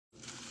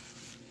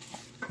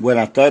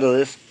Buenas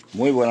tardes,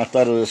 muy buenas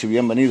tardes y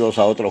bienvenidos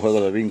a otro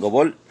juego de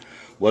Vingoball.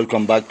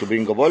 Welcome back to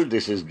Vingoball.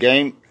 This is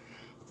game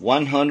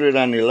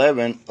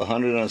 111,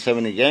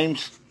 170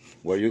 games,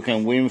 where you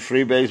can win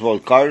free baseball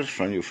cards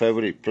from your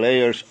favorite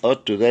players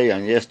of today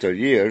and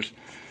yesteryears.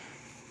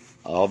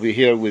 I'll be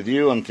here with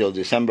you until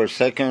December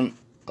 2nd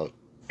of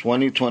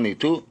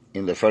 2022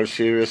 in the first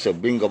series of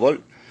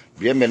Vingoball.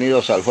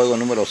 Bienvenidos al juego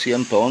número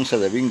 111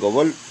 de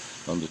Vingoball,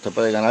 donde usted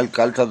puede ganar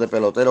cartas de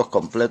peloteros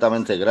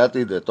completamente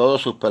gratis, de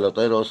todos sus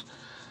peloteros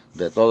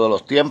de todos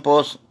los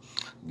tiempos.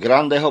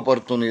 Grandes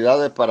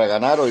oportunidades para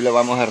ganar. Hoy le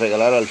vamos a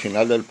regalar al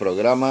final del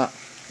programa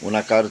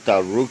una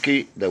carta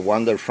Rookie de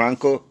Wander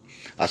Franco.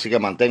 Así que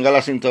mantenga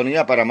la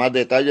sintonía para más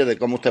detalles de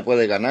cómo usted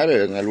puede ganar.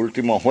 En el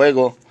último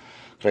juego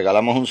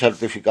regalamos un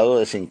certificado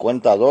de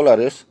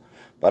 $50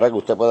 para que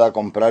usted pueda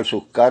comprar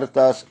sus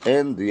cartas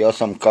en The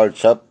Awesome Card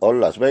Shop of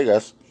Las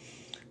Vegas,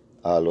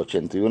 al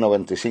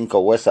 8125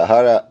 West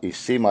Sahara y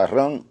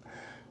Cimarrón.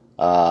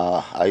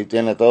 Ahí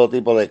tiene todo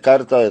tipo de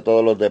cartas de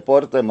todos los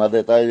deportes. Más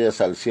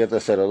detalles al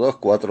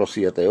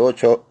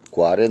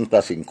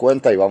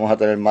 702-478-4050 y vamos a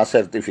tener más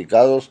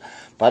certificados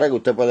para que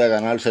usted pueda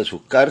ganarse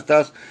sus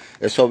cartas.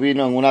 Eso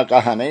vino en una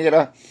caja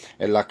negra.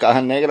 En las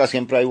cajas negras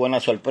siempre hay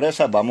buenas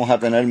sorpresas. Vamos a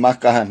tener más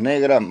cajas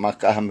negras, más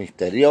cajas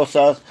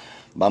misteriosas.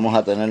 Vamos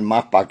a tener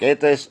más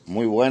paquetes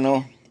muy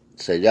buenos,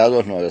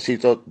 sellados,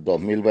 nuevecitos,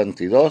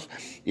 2022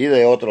 y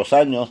de otros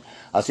años.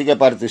 Así que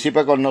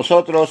participe con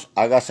nosotros,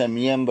 hágase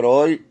miembro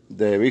hoy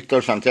de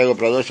Víctor Santiago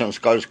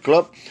Productions Cards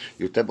Club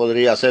y usted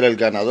podría ser el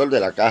ganador de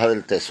la caja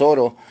del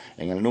tesoro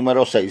en el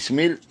número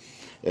 6000.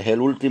 Es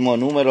el último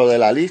número de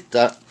la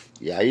lista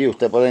y ahí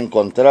usted puede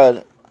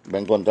encontrar, va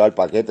a encontrar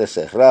paquetes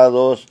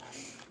cerrados,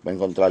 va a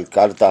encontrar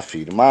cartas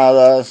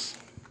firmadas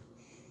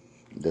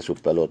de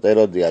sus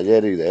peloteros de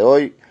ayer y de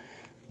hoy.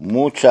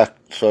 Muchas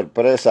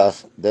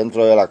sorpresas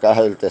dentro de la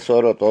caja del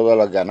tesoro, todas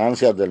las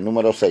ganancias del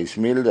número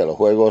 6000 de los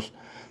juegos,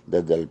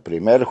 desde el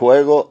primer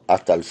juego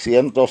hasta el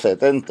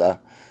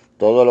 170.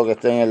 Todo lo que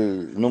esté en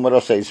el número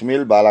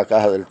 6000 va a la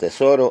caja del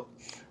tesoro.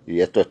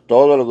 Y esto es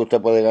todo lo que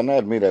usted puede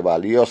ganar. Mire,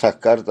 valiosas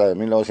cartas de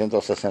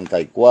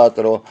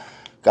 1964,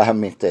 cajas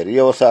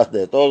misteriosas,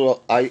 de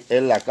todo hay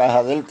en la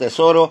caja del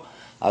tesoro.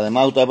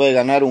 Además, usted puede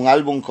ganar un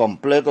álbum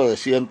completo de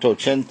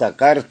 180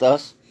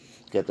 cartas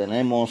que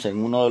tenemos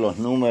en uno de los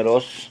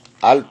números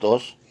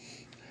altos,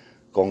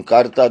 con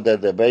cartas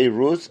desde Babe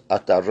Ruth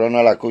hasta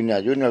Ronald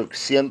Acuña Jr.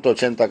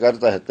 180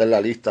 cartas está en la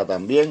lista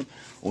también.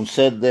 Un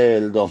set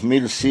del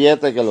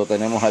 2007 que lo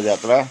tenemos allá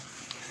atrás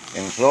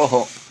en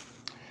rojo.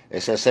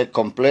 Ese set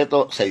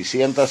completo,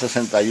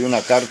 661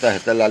 cartas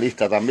está en la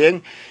lista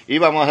también. Y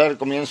vamos a dar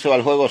comienzo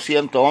al juego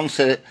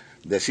 111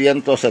 de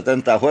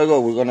 170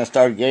 juegos. We're going to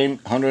start game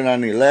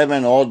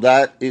 111. All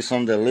that is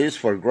on the list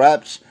for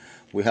grabs.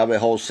 We have a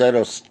whole set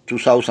of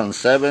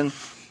 2007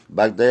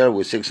 back there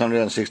with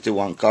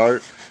 661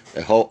 cards,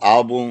 a whole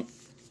album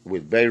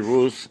with Babe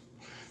Ruth,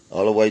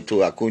 all the way to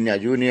Acuña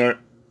Jr.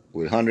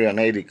 with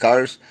 180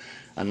 cards.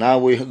 And now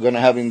we're going to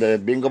have in the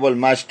Vingoball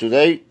match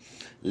today,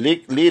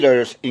 league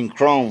leaders in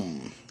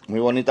Chrome. Muy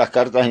bonitas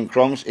cartas in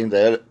Chromes in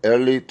the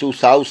early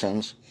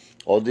 2000s.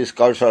 All these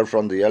cards are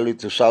from the early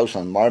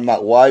 2000s. Mark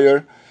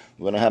McGwire,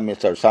 we're going to have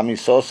Mr. Sammy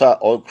Sosa,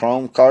 all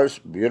Chrome cards,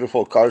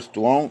 beautiful cards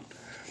to own.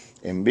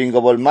 En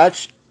Vingoball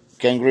match,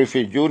 Ken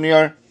Griffey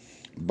Jr.,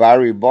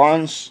 Barry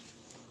Bonds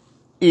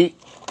y,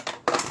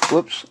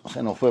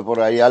 se nos fue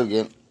por ahí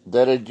alguien,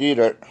 Derek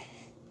Jeter.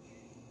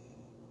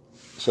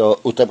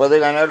 So, usted puede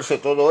ganarse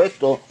todo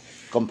esto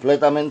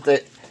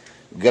completamente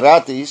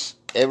gratis.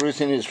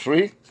 Everything is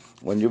free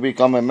when you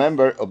become a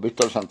member of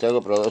Víctor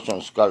Santiago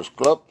Productions Cards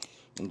Club.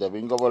 In the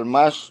Vingoball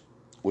match,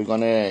 we're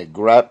going to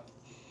grab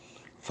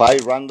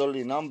 5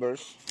 randomly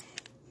numbers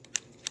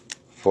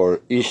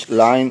for each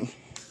line.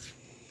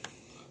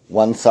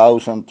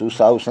 1,000,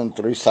 2,000,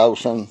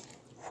 3,000,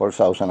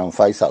 4,000, and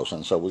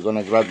 5,000. So we're going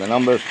to grab the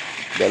numbers.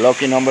 The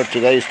lucky number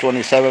today is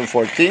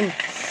 2714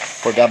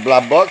 for that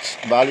black box,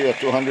 value of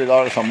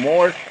 $200 or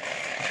more.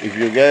 If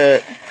you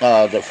get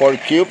the 4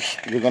 cubes,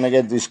 you're going to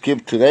get this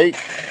cube today.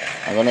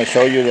 I'm going to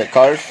show you the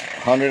cards,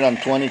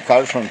 120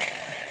 cards from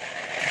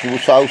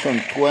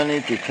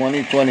 2020 to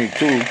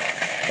 2022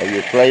 of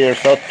your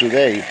players up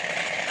today.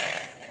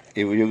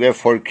 If you get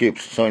 4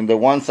 cubes. So in the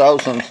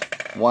 1,000,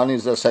 1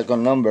 is the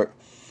second number.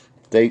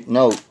 Take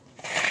note.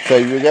 So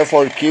if you get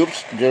 4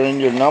 cubes during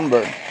your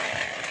number,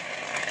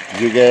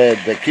 you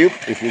get the cube.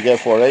 If you get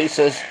 4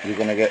 aces, you're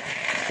going to get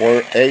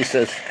 4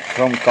 aces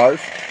from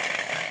cards,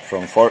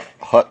 from 4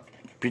 hot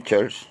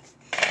pitchers.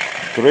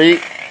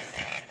 3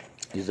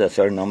 is the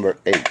third number,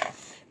 8.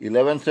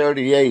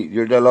 1138,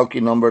 you're the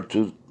lucky number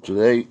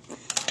today.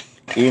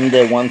 In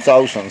the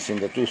 1000s, in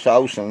the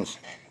 2000s,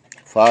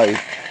 5.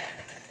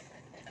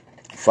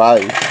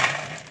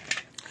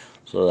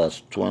 So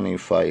that's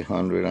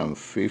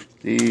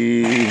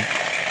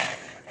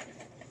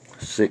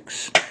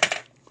 2,556.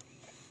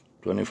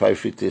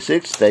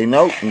 2556. They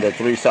note in the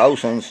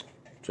 3000s,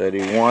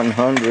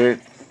 3,100.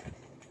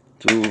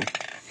 2.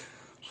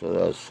 So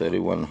that's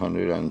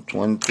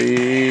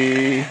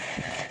 3,122.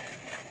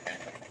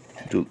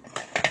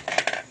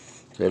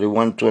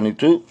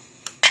 3122.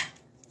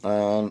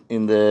 And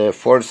in the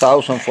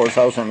 4,000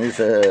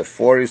 is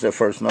 4 is the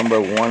first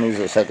number, 1 is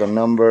the second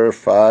number,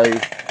 5,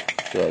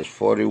 so that's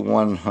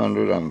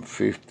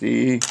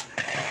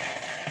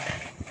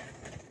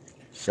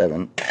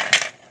 4,157.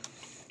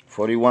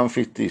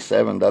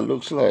 4157, that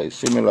looks like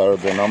similar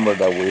to the number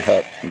that we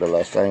had the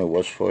last time. It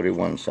was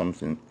 41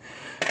 something.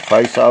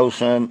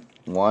 5,000,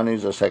 1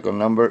 is the second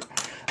number,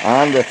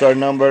 and the third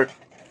number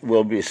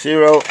will be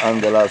 0,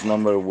 and the last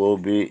number will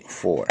be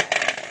 4.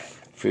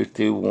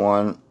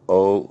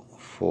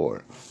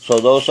 5104. So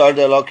those are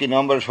the lucky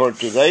numbers for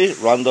today.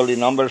 Randomly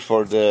numbers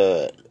for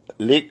the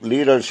league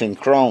leaders in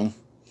Chrome: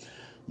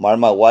 Mark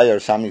McGwire,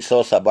 Sammy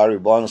Sosa, Barry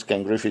Bonds,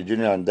 Ken Griffey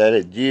Jr., and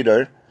Derek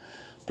Jeter.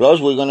 Plus,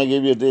 we're going to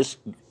give you this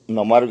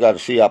Nomar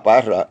Garcia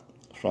Parra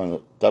from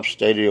the Top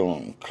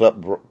Stadium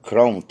Club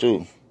Chrome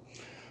too.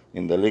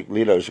 In the league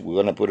leaders, we're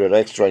going to put it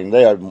extra in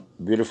there.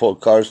 Beautiful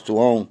cars to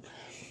own.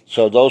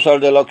 So those are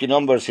the lucky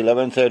numbers: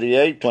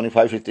 1138,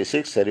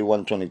 2556,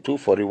 3122,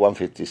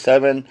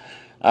 4157,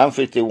 and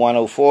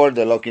 5104.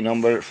 The lucky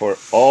number for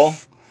all.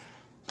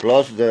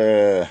 Plus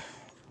the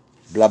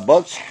black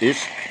box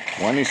is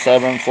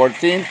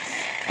 2714.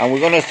 And we're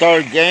going to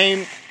start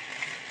game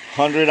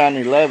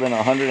 111,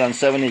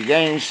 170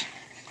 games.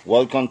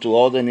 Welcome to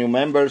all the new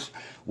members.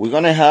 We're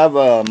going to have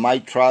a My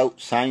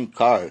Trout signed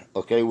card.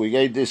 Okay, we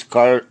gave this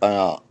card,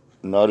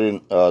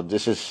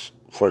 this is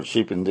for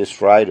shipping this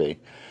Friday.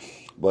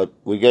 But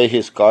we gave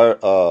his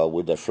card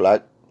with the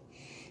flag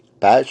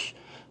patch.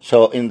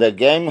 So in the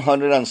game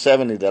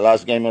 170, the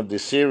last game of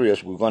this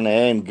series, we're going to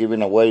end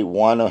giving away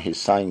one of his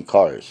signed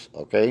cards.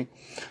 Okay?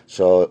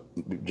 So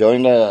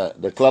join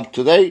the club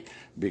today,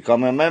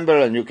 become a member,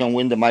 and you can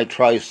win the My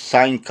Trout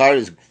signed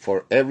cards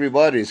for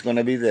everybody. It's going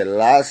to be the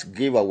last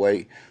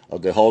giveaway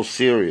of the whole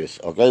series.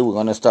 Okay? We're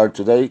going to start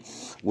today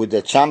with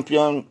the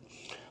champion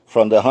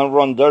from the Home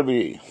Run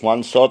Derby,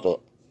 Juan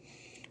Soto,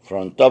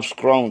 from Topps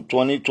Chrome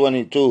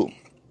 2022.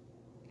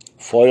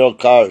 Foil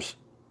cars.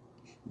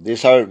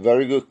 These are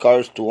very good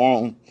cars to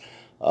own.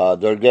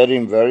 They're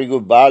getting very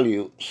good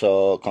value.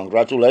 So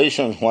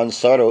congratulations, Juan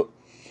Soto.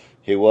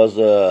 He was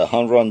the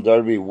Home Run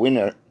Derby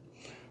winner.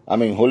 I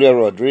mean, Julio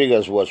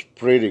Rodriguez was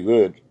pretty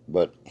good,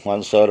 but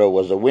Juan Soto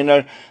was the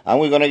winner. And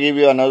we're going to give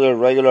you another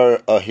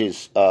regular of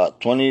his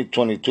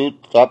 2022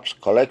 Topps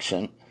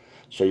collection.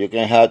 So you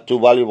can have two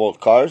valuable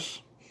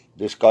cars.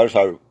 These cars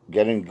are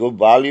getting good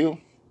value,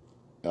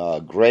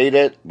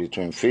 graded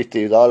between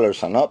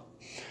 $50 and up.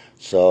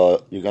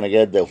 So you're going to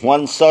get the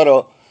Juan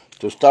Soto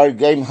to start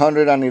game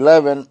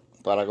 111.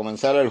 Para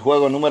comenzar el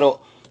juego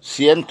número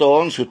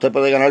 111, usted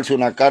puede ganarse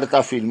una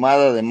carta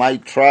firmada de My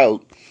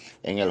Trout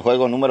en el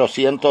juego número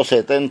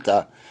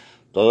 170.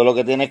 Todo lo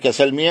que tiene es que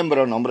ser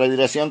miembro, nombre,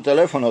 dirección,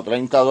 teléfono,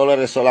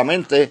 $30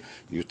 solamente,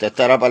 y usted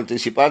estará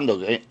participando.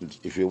 Okay?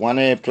 If you want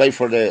to play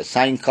for the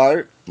signed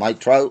card, My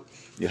Trout,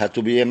 you have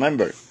to be a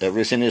member.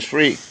 Everything is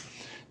free.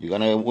 You're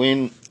going to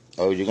win,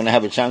 or you're going to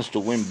have a chance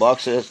to win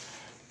boxes,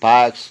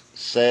 packs,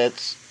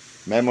 sets,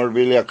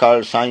 memorabilia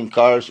cards, signed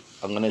cards.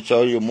 I'm going to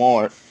show you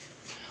more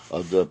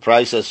of the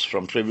prices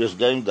from previous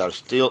games that are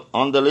still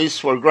on the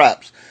list for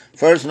grabs.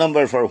 First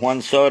number for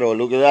Juan Soto,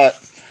 look at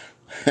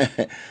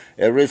that.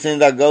 Everything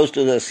that goes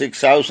to the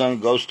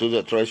 6,000 goes to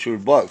the treasure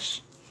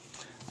box.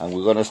 And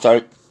we're going to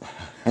start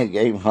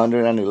game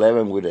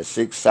 111 with a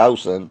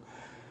 6,000.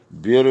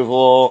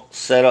 Beautiful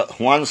setup.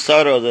 Juan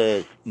Soto,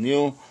 the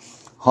new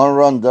Home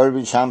Run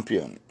Derby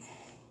champion.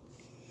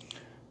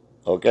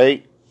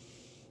 Okay.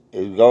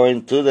 It's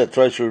going to the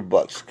treasure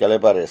box. ¿Qué le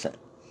parece?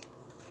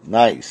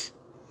 Nice.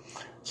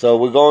 So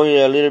we're going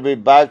a little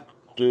bit back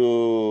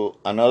to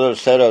another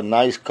set of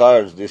nice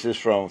cards. This is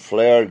from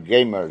Flair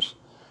Gamers.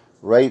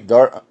 Ray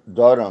Dorham.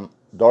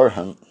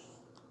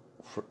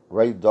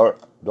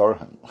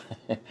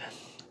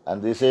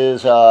 And this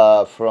is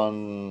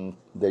from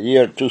the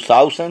year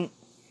 2000.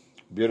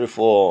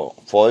 Beautiful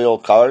foil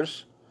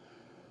cards.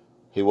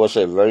 He was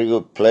a very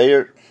good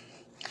player.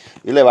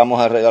 Y le vamos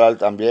a regalar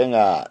también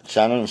a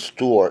Shannon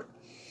Stewart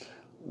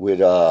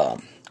with a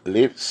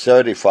Leaf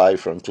Certified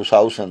from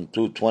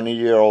 2002,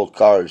 20-year-old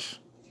cards.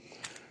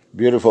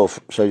 Beautiful.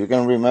 So you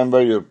can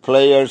remember your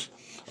players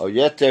of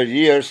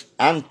yesteryears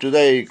and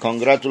today.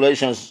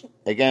 Congratulations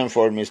again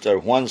for Mr.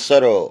 Juan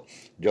Soto.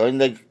 Join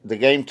the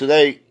game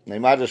today.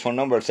 Neymar is phone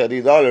number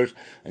 $30,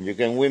 and you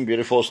can win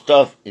beautiful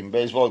stuff in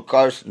baseball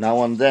cards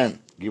now and then.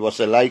 Give us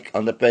a like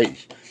on the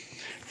page.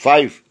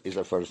 5 is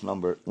the first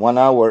number. 1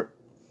 hour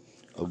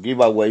of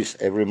giveaways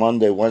every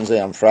Monday,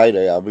 Wednesday, and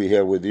Friday. I'll be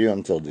here with you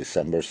until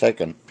December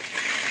 2nd.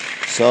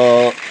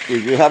 So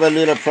if you have a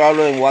little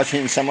problem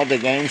watching some of the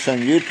games on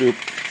YouTube,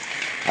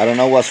 I don't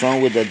know what's wrong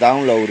with the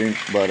downloading,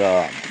 but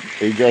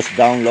it just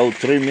download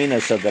 3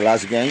 minutes of the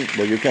last game.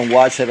 But you can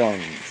watch it on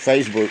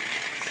Facebook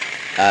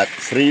at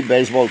 3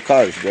 baseball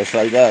cards, just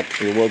like that.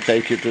 It will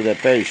take you to the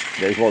page,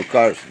 baseball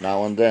cards,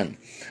 now and then.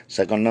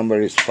 Second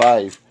number is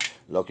 5.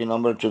 Lucky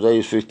number today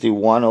is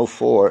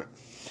 5104.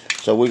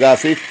 So we got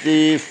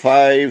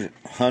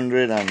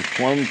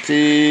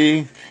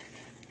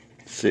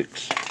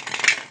 5,526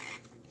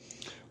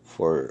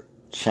 for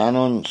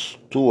Shannon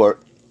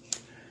Stewart,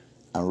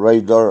 and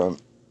Ray Durham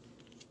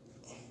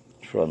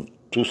from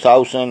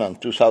 2000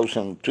 and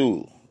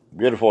 2002.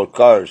 Beautiful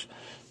cars.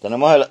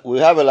 We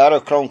have a lot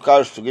of Chrome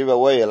cars to give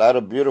away, a lot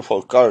of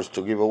beautiful cars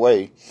to give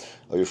away.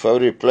 Your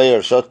favorite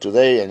players of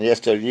today and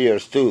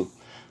yesteryears too.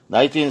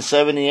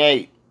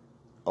 1978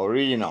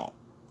 original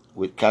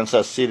with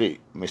Kansas City,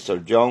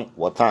 Mr. John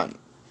Watan.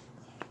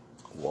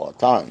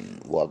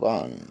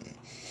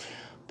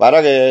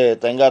 Para que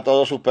tenga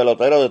todos sus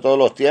peloteros de todos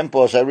los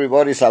tiempos.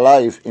 Everybody's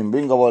alive. In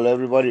Vingoball,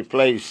 everybody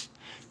plays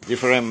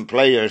different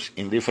players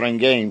in different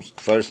games.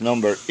 First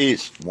number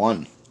is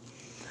 1.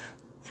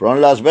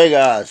 From Las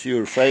Vegas,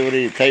 your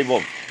favorite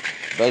table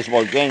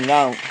baseball game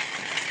now,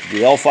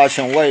 the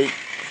old-fashioned way,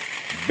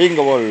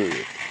 Vingoball.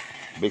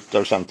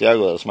 Victor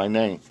Santiago, that's my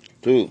name.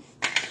 2.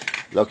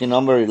 Lucky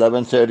number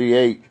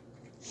 1138.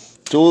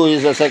 2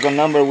 is the second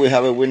number. We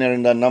have a winner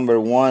in that number.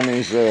 1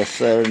 is the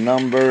third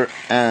number.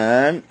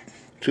 And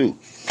 2.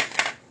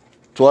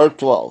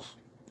 1212.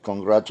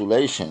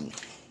 Congratulations.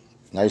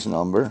 Nice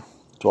number.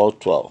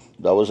 1212.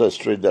 That was a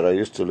street that I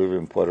used to live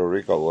in Puerto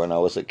Rico when I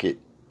was a kid.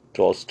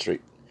 12th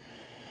Street.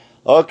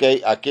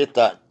 Okay, aquí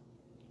está.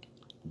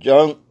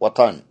 John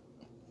Watan.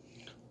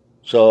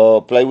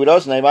 So play with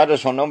us. Name,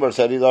 address, phone number,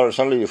 $30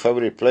 only. Your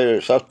favorite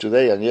players of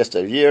today and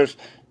yesteryears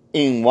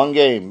in one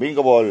game.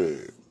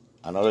 Vingoball.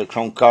 Another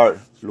Chrome card.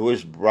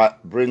 Louis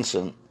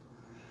Brinson.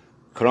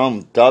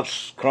 Chrome.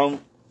 Topps Chrome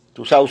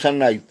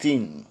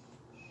 2019.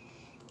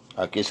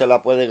 Aquí se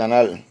la puede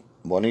ganar.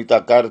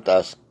 Bonitas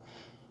cartas.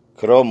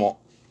 Cromo.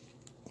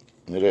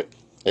 Mire,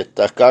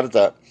 estas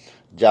cartas.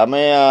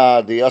 Llame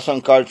a The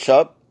Awesome Card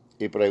Shop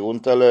y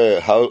pregúntale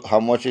how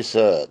much is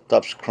a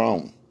Topps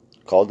Chrome.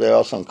 Call the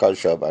Awesome Card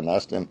Shop and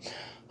ask them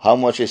how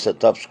much is a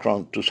Topps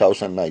Chrome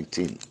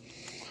 2019.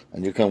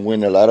 And you can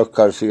win a lot of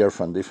cards here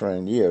from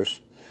different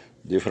years,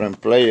 different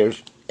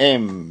players.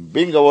 And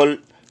Vingoball,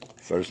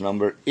 first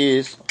number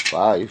is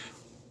 5.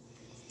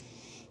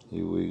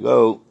 Here we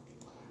go.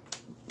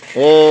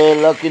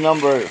 Lucky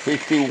number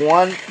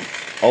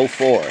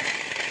 5104.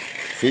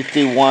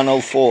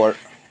 5104.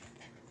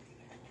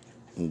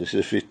 And this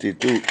is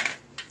 52.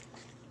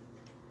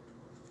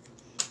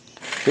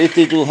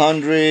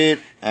 5200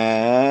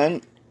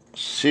 and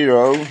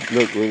 0.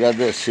 Look, we got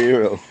the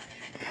 0.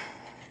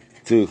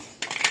 2.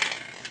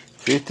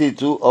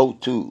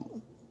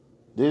 5202.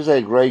 This is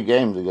a great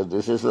game because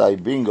this is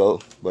like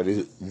bingo, but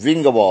it's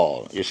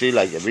Vingoball. You see,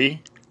 like a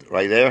V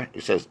right there?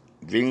 It says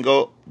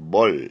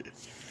Vingoball.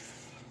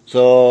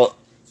 So,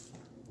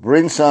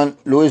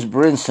 Louis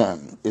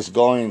Brinson is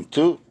going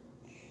to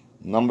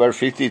number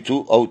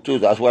 5202.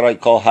 That's what I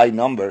call high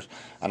numbers.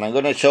 And I'm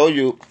going to show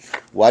you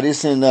what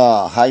is in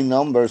high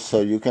numbers so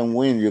you can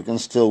win. You can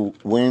still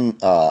win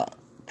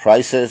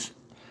prizes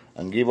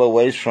and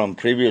giveaways from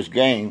previous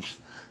games.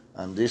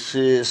 And this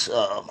is,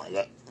 oh my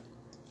God,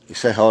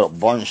 it's a whole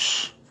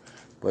bunch.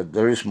 But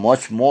there is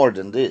much more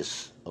than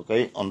this,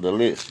 okay, on the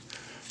list.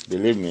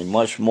 Believe me,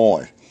 much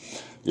more.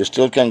 You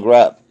still can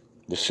grab.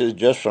 This is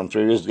just from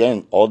previous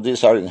games. All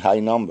these are in high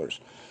numbers.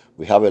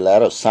 We have a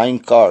lot of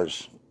signed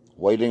cards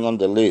waiting on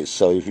the list.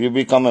 So if you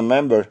become a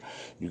member,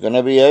 you're going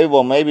to be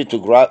able maybe to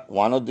grab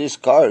one of these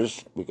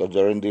cards because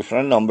they're in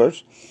different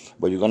numbers.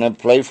 But you're going to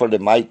play for the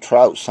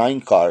TROUT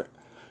signed card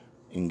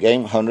in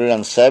game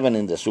 107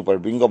 in the Super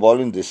Vingoball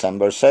in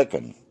December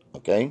 2nd.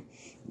 Okay?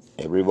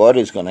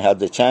 Everybody's going to have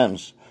the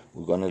chance.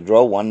 We're going to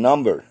draw one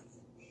number.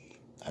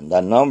 And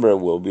that number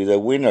will be the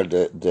winner.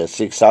 The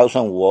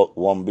 6,000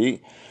 won't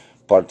be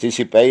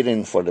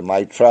participating for the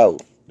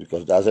TROUT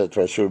because that's a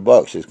treasure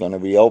box. It's going to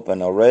be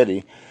open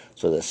already.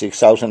 So the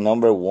 6,000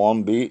 number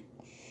won't be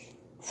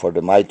for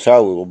the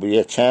TROUT. It will be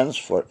a chance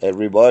for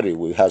everybody.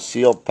 We have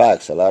sealed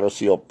packs, a lot of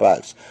sealed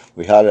packs.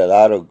 We had a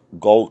lot of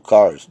gold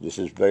cards. This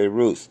is Babe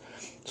Ruth.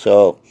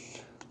 So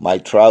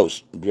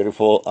TROUT's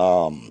beautiful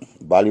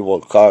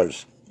valuable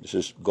cards. This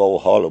is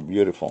gold hollow,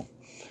 beautiful.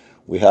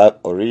 We have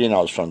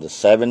originals from the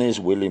 70s,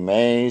 Willie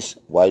Mays,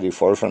 Whitey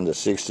Ford from the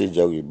 60s,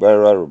 Yogi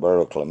Berra,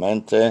 Roberto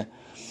Clemente,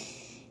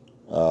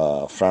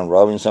 Frank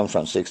Robinson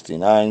from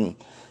 69,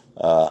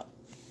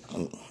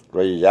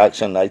 Reggie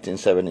Jackson,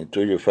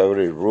 1972, your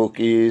favorite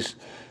rookies.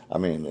 I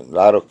mean, a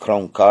lot of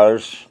Chrome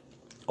cards.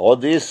 All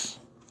this,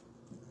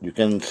 you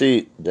can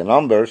see the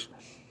numbers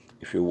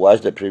if you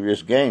watch the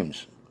previous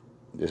games.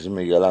 This is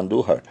Miguel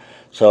Andújar.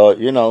 So,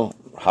 you know,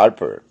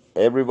 Harper.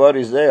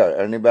 Everybody's there.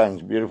 Ernie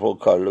Banks, beautiful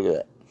card. Look at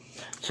that.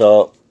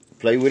 So,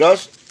 play with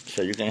us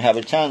so you can have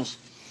a chance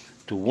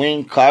to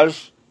win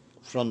cards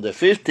from the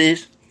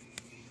 50s.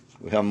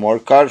 We have more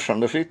cards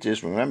from the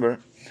 50s, remember.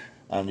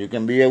 And you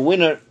can be a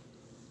winner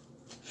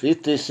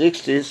 50s,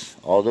 60s,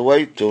 all the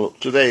way to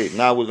today.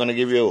 Now we're going to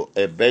give you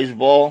a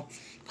baseball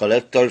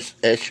collector's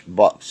edge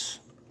box.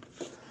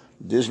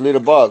 This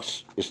little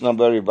box is not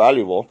very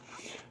valuable,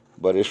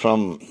 but it's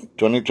from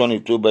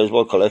 2022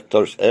 Baseball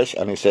Collector's Edge,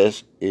 and it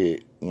says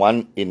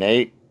 1 in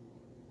 8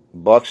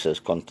 boxes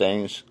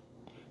contains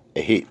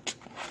a hit.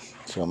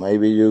 So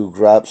maybe you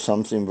grab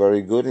something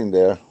very good in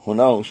there. Who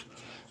knows?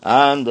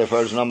 And the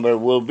first number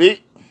will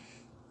be,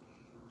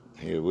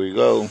 here we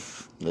go,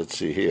 Let's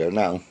see here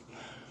now.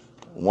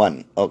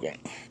 1. Okay.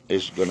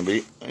 It's going to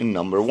be in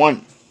number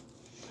 1.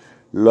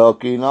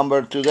 Lucky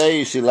number today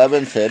is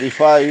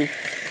 1135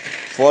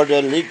 for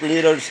the league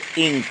leaders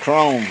in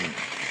Chrome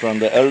from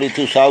the early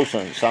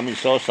 2000s. Sammy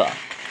Sosa,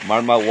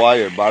 Mark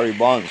McGwire, Barry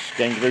Bonds,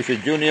 Ken Griffey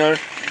Jr.,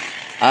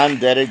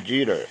 and Derek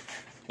Jeter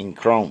in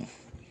Chrome.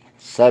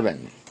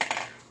 7.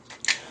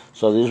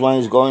 So this one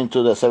is going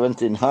to the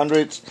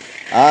 1700s.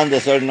 And the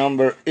third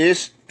number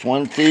is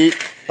 20.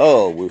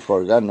 Oh, we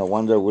forgot. No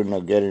wonder we're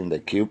not getting the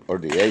cube or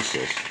the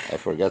aces. I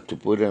forgot to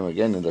put them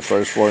again in the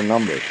first 4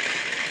 numbers.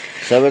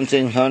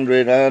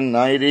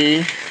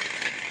 1790.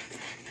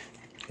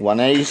 1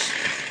 ace.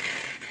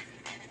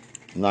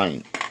 9.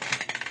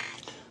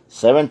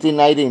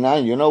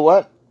 1799. You know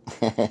what?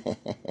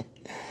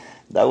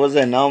 That was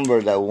a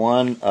number that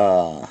won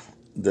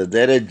the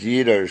Derek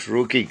Jeter's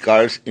rookie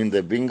cards in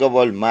the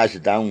Vingoball match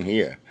down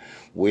here.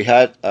 We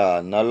had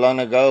not long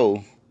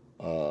ago,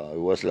 it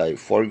was like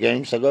 4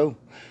 games ago,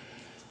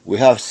 we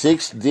have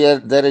 6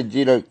 Derek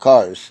Jeter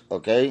cards,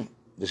 okay?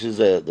 This is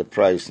the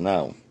price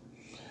now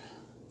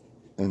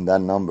in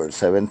that number,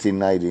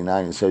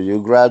 1799. So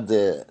you grab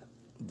the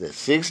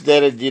 6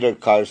 Derek Jeter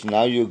cards,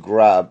 now you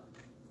grab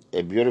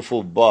a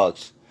beautiful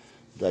box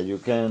that you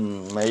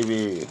can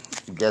maybe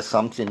get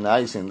something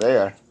nice in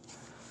there.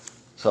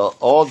 So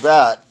all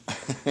that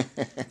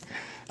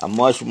and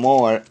much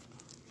more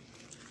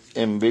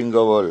in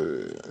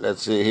Vingoball.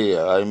 Let's see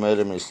here. I made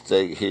a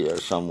mistake here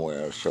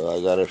somewhere, so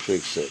I gotta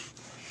fix it.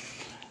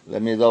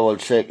 Let me double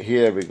check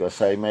here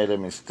because I made a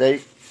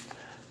mistake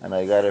and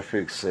I gotta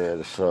fix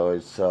it. So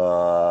it's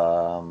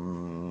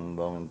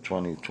Bowman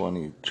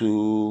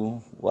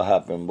 2022. What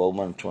happened?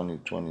 Bowman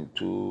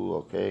 2022.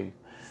 Okay.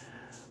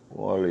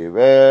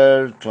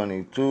 Oliver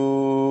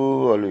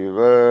 22.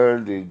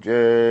 Oliver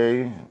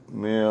DJ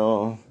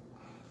Mill.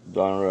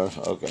 Donruss.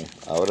 Okay.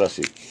 Ahora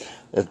sí.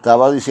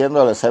 Estaba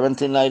diciéndole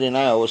 1799.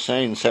 I was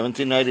saying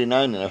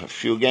 1799 a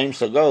few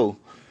games ago.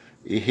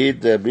 He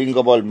hit the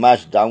Vingoball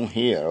match down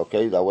here.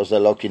 Okay. That was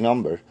the lucky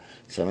number.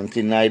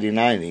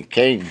 1799. It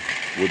came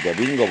with the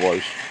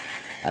Vingoballs.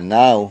 And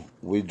now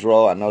we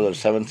draw another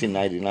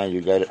 1799.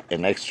 You get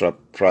an extra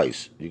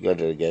price. You got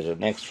to get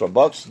an extra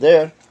box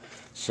there.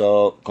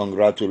 So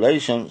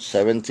congratulations,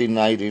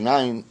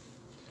 1799.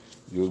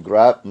 You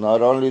grab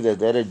not only the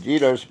Derek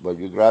Jeters, but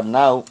you grab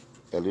now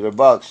a little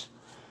box.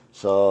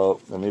 So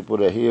let me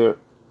put it here,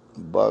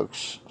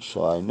 box,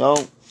 so I know.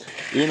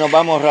 Y nos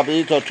vamos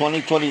rapidito,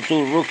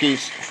 2022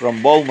 rookies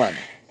from Bowman.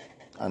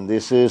 And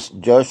this is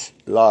Josh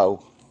Lau.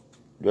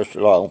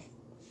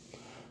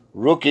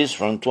 Rookies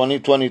from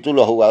 2022,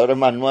 los jugadores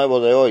más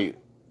nuevos de hoy.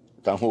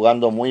 Están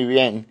jugando muy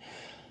bien.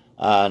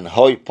 And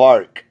Hoyt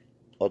Park,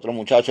 otro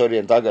muchacho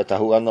oriental que está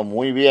jugando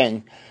muy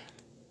bien.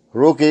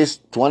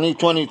 Rookies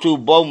 2022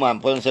 Bowman,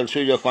 pueden ser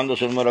suyos cuando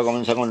su número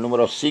comienza con el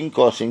número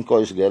 5.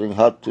 5 is getting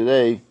hot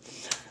today.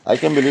 I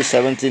can believe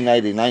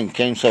 1799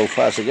 came so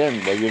fast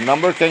again, but your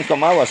number can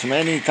come out as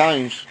many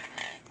times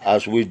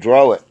as we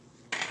draw it.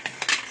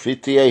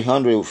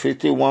 5800,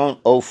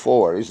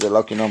 5104 is the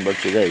lucky number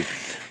today.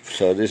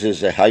 So this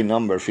is a high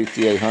number,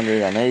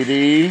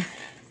 5880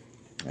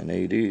 and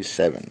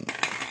 87.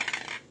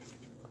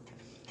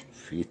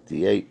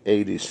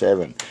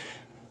 5887.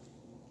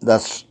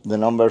 That's the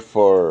number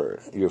for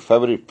your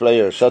favorite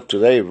players. So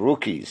today,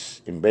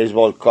 rookies in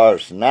baseball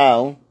cards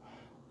now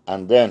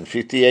and then.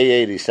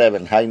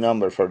 5887, high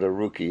number for the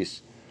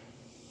rookies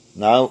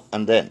now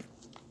and then.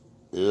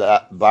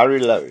 Barry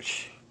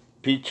Lurch,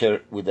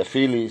 pitcher with the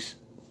Phillies.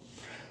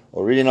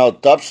 Original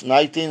Topps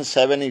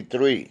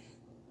 1973.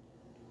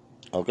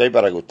 Ok,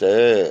 para que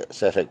usted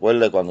se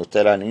recuerde cuando usted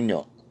era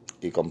niño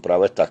y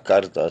compraba estas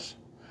cartas.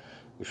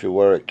 If you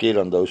were a kid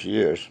on those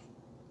years,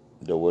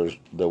 they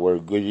were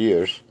good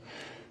years.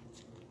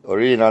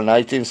 Original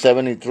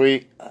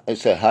 1973,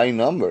 it's a high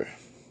number.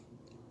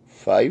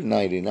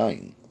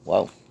 599.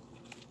 Wow.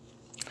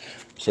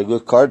 It's a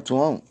good card to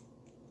own.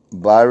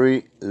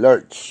 Barry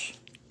Lurch,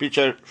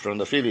 pitcher from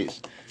the Phillies.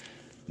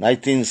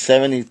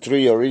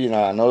 1973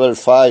 original, another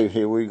 5.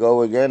 Here we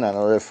go again,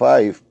 another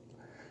 5.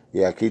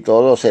 Y aquí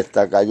todo se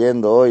está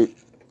cayendo hoy.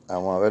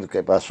 Vamos a ver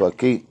qué pasó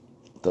aquí.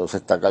 Todo se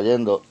está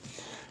cayendo.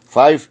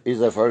 5 is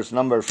the first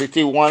number.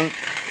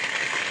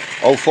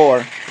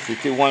 5104.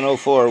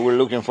 5104. We're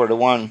looking for the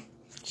 1.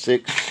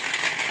 6.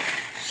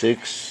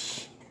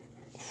 6.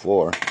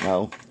 4.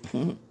 No.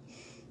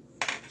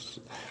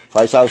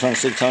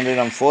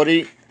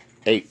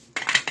 5,648.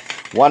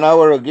 1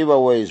 hour of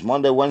giveaways.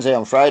 Monday, Wednesday,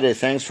 and Friday.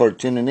 Thanks for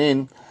tuning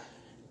in.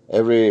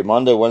 Every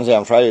Monday, Wednesday,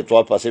 and Friday,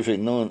 12 Pacific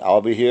noon.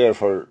 I'll be here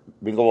for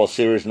Vingoball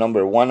Series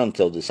number 1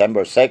 until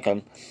December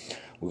 2nd.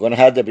 We're going to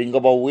have the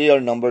Vingoball Wheel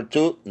number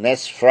 2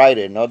 next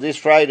Friday. Not this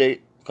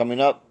Friday,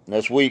 coming up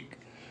next week.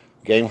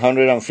 Game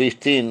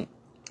 115.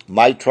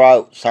 My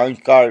Trout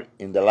signed card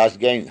in the last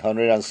game,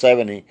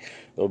 170.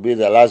 It'll be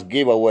the last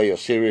giveaway of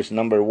Series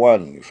number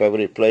 1. Your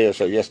favorite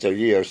players of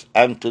yesteryears.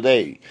 And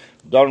today,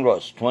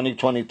 Donruss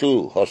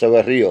 2022, Jose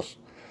Berríos.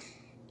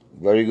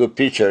 Very good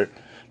pitcher.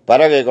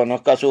 Para que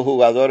conozca a sus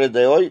jugadores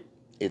de hoy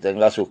y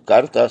tenga sus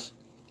cartas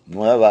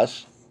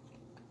nuevas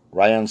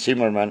Ryan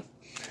Zimmerman.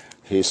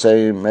 He's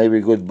saying maybe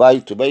goodbye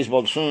to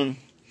baseball soon.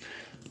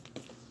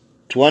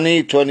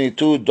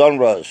 2022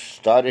 Donruss,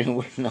 starting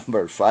with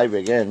number 5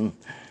 again.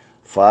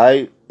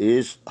 5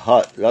 is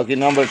hot. Lucky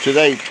number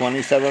today,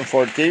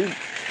 2714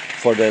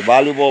 for the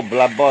valuable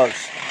black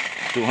box,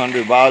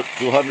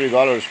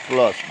 $200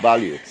 plus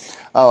value.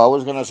 Oh, I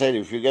was going to say,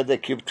 if you get the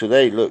cube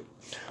today, look,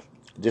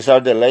 these are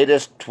the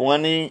latest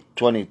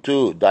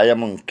 2022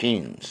 Diamond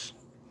Kings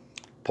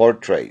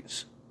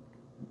portraits.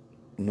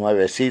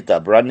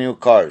 Nuevecita, brand new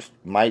cars.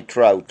 My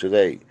Trout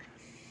today.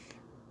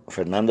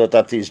 Fernando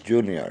Tatis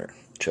Jr.,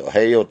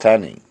 Shohei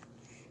Ohtani,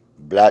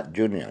 Vlad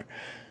Jr.,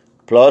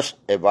 plus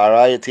a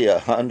variety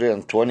of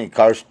 120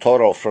 cars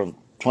total from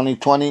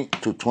 2020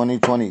 to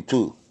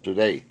 2022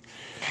 today.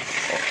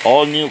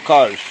 All new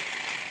cars.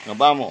 Nos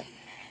vamos.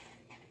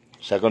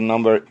 Second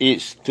number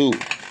is 2.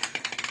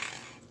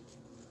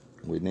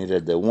 We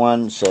needed the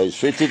 1, so it's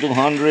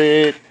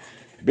 5,200.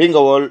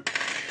 Vingoball,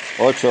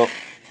 8.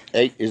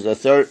 8 is the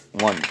third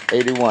one,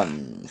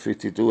 81,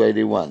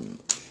 5281.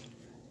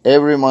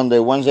 Every Monday,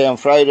 Wednesday, and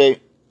Friday,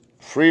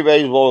 free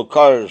baseball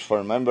cards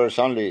for members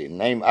only.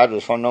 Name,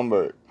 address, phone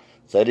number.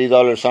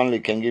 $30 only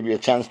can give you a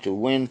chance to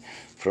win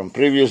from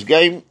previous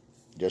game.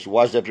 Just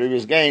watch the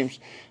previous games.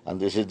 And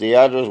this is the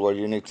address where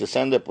you need to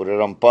send it. Put it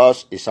on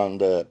pause. It's on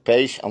the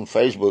page on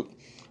Facebook.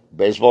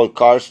 Baseball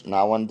cards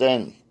now and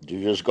then.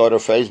 You just go to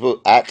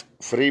Facebook at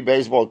Free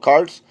Baseball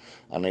Cards,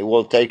 and it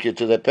will take you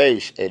to the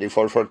page,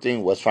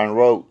 8414 West Farm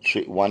Road,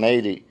 Suite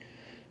 180,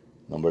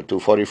 number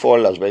 244,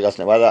 Las Vegas,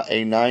 Nevada,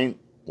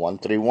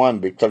 89131.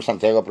 Victor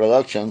Santiago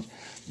Productions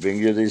bring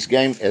you this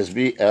game.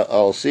 SB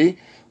LLC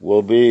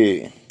will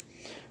be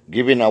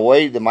giving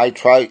away the Mike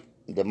Trout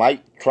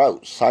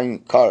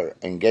signed card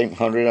in game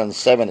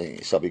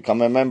 170. So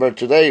become a member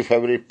today.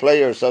 Favorite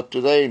players of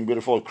today in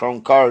beautiful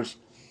chrome cards.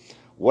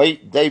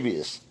 Wade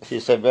Davis,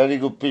 he's a very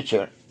good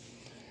pitcher.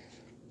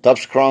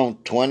 Topps Chrome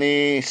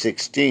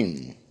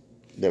 2016,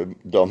 de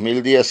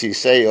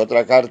 2016,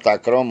 otra carta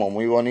cromo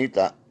muy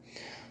bonita.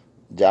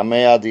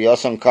 Llame a The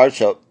Awesome Card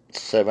Shop,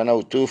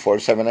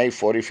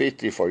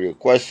 702-478-4050 for your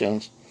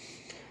questions.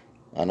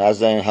 And ask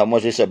them how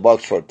much is a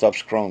box for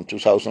Topps Chrome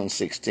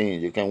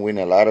 2016. You can win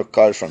a lot of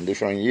cards from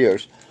different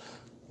years.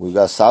 We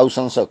got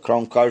thousands of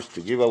Chrome cards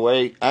to give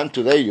away. And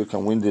today you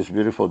can win this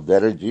beautiful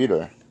Derek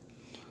Jeter.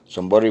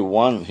 Somebody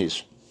won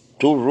his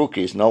 2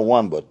 rookies, not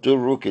 1, but 2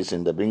 rookies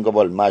in the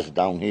Vingoball match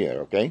down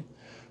here, okay?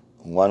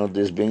 One of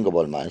these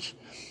Vingoball match.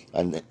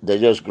 And they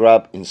just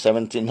grabbed in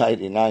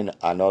 $17.99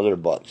 another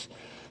box.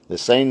 The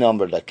same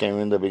number that came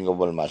in the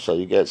Vingoball match. So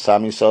you get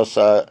Sammy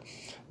Sosa,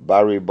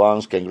 Barry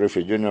Bonds, Ken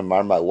Griffey Jr.,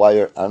 Mark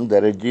McGwire, and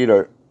Derek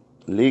Jeter,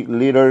 league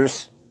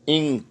leaders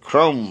in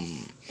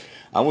Chrome.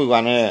 And we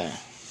want to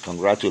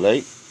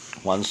congratulate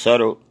Juan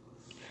Soto,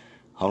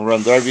 Home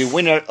Run Derby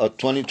winner of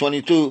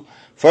 2022.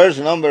 First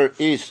number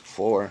is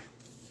 4.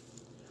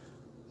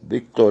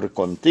 Víctor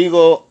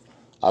contigo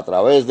a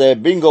través de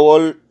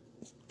Vingoball.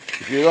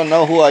 If you don't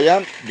know who I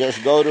am,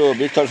 just go to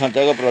Victor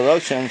Santiago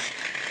Productions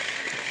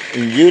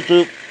in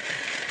YouTube.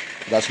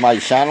 That's my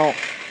channel.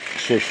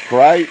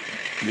 Subscribe.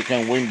 You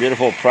can win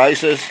beautiful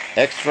prizes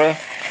extra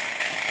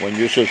when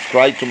you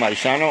subscribe to my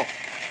channel.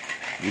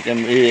 You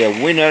can be a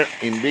winner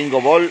in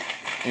Vingoball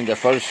in the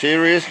first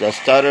series that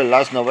started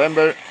last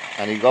November,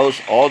 and it goes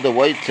all the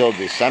way till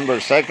December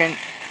 2nd.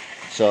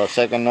 So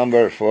second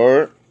number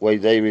for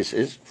Wade Davis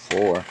is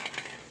 4.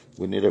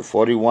 We needed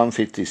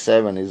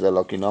 4157 is the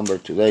lucky number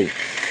today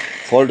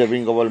for the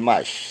Vingoball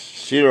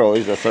match. 0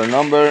 is the third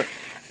number,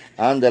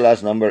 and the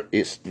last number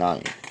is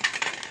 9.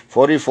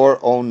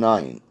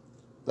 4409.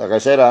 Like I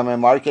said, I'm a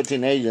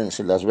marketing agent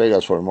in Las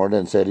Vegas for more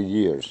than 30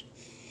 years.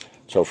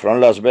 So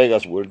from Las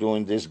Vegas, we're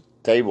doing this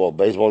table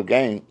baseball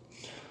game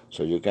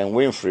so you can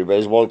win free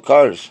baseball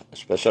cards,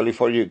 especially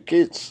for your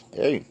kids.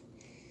 Hey,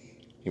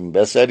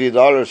 invest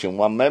 $30 in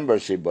one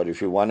membership, but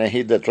if you want to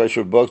hit the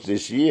treasure box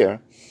this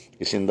year,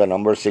 it's in the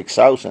number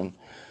 6,000.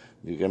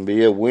 You can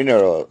be a winner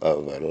of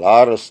a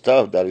lot of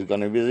stuff that is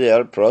going to be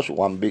there, plus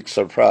one big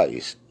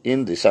surprise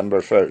in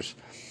December 1st.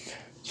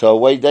 So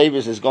Wade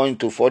Davis is going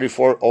to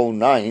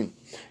 4409.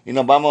 Y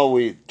nos vamos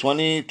with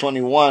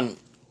 2021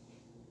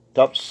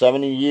 top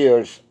 70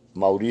 years,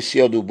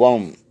 Mauricio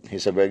Dubon.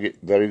 He's a very,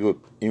 very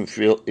good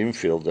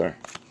infielder.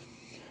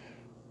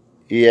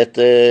 Y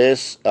este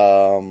es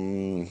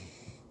Danny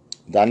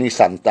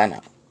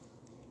Santana.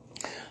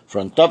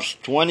 From Topps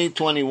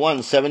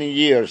 2021, 70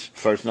 years,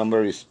 first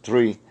number is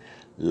 3.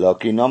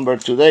 Lucky number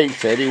today,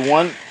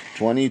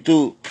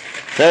 3122.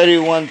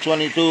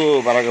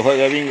 3122 para que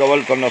juegue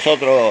Vingoball con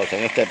nosotros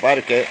en este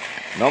parque.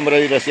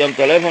 Nombre, dirección,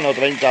 teléfono,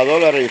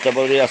 $30 y usted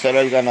podría ser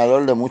el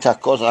ganador de muchas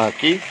cosas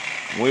aquí,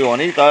 muy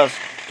bonitas.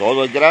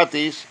 Todo es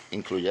gratis,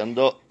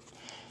 incluyendo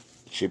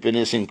shipping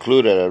is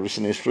included.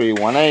 Everything is free.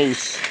 1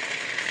 ace.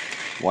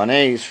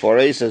 4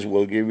 aces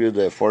will give you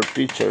the 4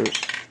 pictures.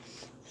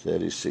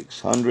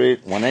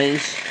 3,600. 1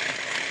 ace.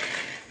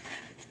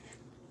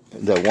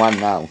 The 1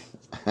 now.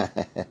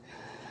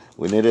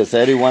 We need a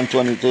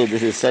 3122.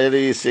 This is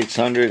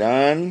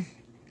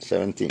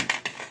 3,617.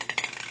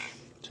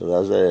 So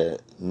that's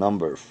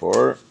number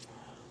for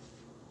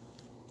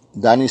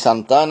Danny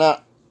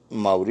Santana,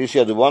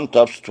 Mauricio Dubon,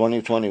 Tops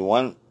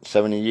 2021,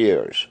 70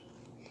 years.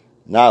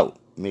 Now,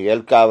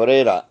 Miguel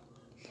Cabrera,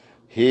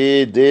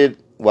 he did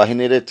what he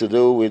needed to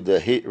do with the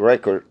hit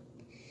record.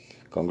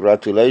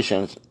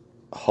 Congratulations.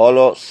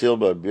 Holo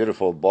Silver,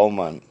 beautiful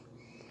Bowman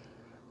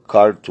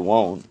card to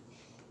own.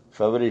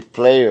 Favorite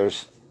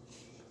players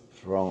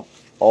from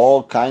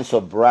all kinds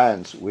of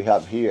brands we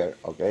have here,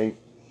 okay,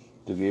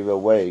 to give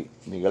away.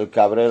 Miguel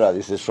Cabrera,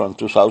 this is from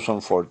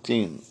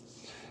 2014.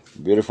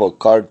 Beautiful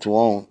card to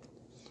own.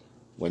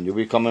 When you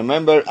become a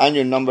member and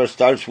your number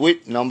starts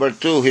with number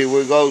 2, here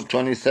we go,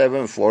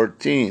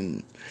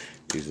 2714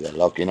 is the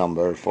lucky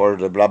number for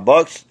the black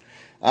box.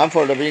 And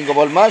for the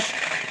Vingoball match,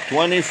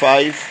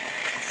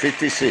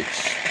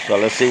 2556. So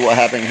let's see what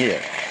happened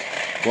here.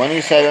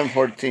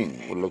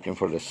 2714. We're looking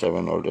for the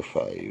 7 or the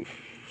 5.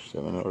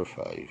 7 or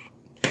 5.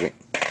 3.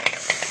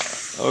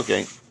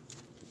 Okay.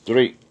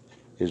 3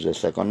 is the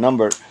second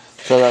number.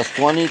 So that's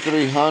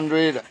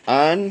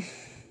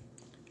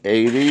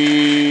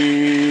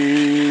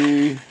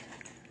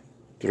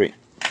 2383.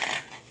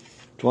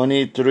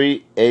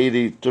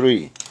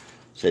 2383.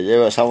 Se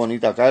lleva esa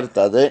bonita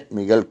carta de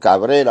Miguel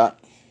Cabrera.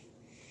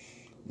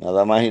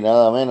 Nada más y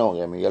nada menos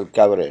que Miguel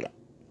Cabrera.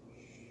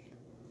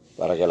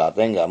 Para que la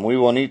tenga. Muy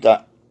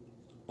bonita.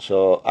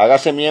 So,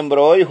 hágase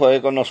miembro hoy,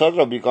 juegue con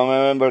nosotros, become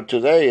a member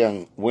today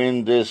and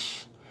win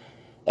these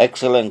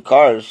excellent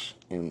cards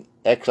in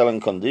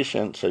excellent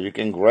condition so you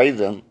can grade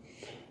them.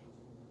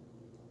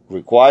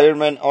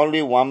 Requirement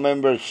only 1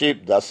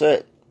 membership, that's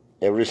it.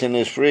 Everything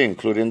is free,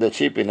 including the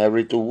shipping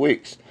every 2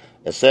 weeks.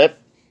 Except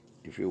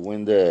if you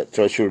win the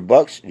treasure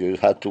box, you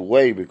have to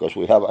wait because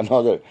we have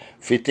another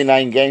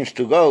 59 games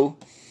to go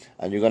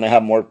and you're going to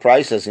have more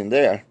prizes in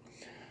there.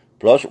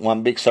 Plus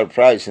one big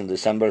surprise in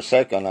December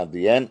 2nd at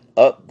the end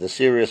of the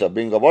series of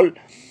Vingoball.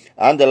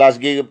 And the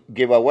last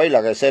giveaway,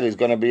 like I said, is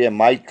going to be a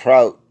My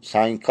TROUT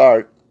signed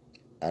card.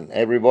 And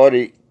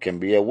everybody can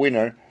be a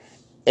winner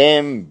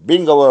in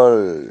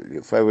Vingoball.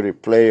 Your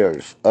favorite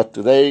players up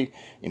to date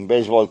in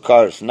baseball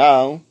cards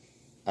now.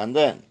 And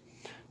then,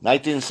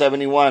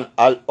 1971,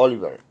 Al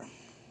Oliver.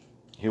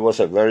 He was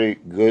a very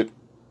good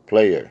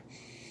player.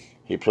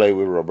 He played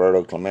with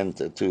Roberto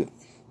Clemente too.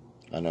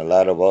 And a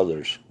lot of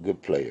others,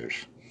 good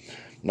players.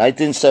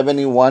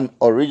 1971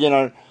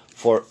 original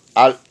for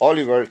Al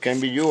Oliver can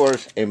be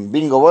yours en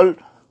Vingoball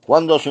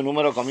cuando su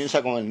número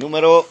comienza con el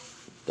número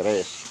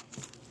 3.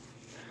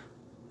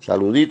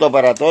 Saludito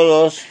para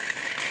todos.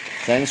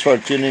 Thanks for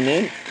tuning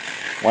in.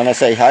 Want to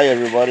say hi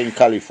everybody in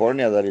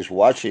California that is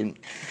watching.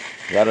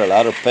 We got a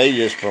lot of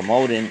pages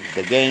promoting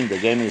the game. The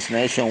game is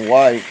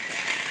nationwide.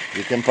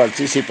 You can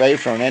participate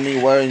from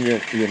anywhere in the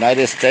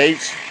United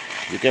States.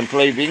 You can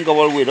play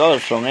Vingoball with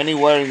us from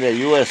anywhere in the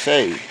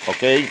USA,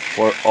 okay?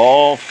 For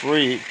all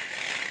free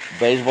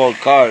baseball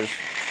cards,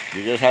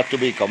 you just have to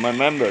become a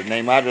member.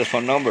 Name, address,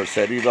 phone number,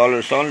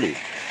 $30 only.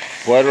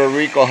 Puerto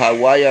Rico,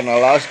 Hawaii, and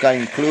Alaska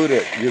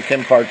included. You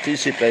can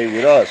participate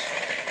with us.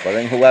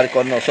 Pueden jugar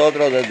con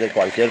nosotros desde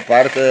cualquier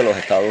parte de los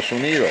Estados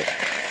Unidos.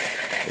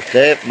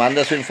 Usted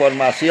mande su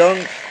información,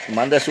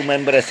 mande su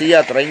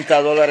membresía,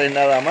 $30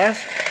 nada más.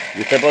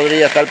 Y usted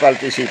podría estar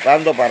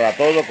participando para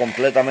todo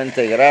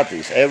completamente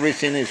gratis.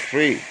 Everything is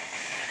free.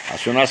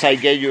 As soon as I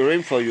get your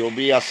info, you'll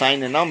be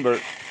assigned a number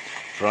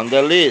from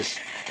the list.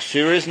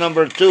 Series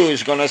number 2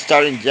 is going to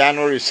start in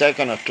January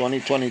 2nd of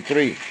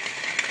 2023.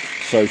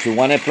 So if you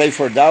want to play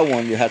for that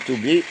one, you have to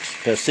be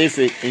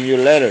specific in your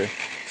letter.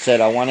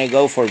 Said, I want to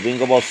go for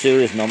Vingoball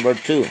Series number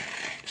 2. It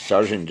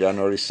starts in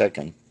January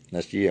 2nd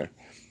next year.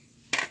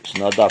 It's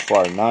not that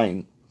far.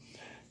 9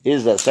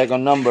 is the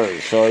second number.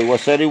 So it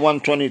was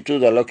 3122,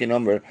 the lucky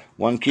number.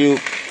 1 cube.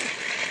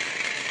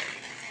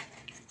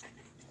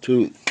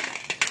 2.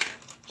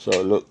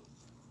 So look.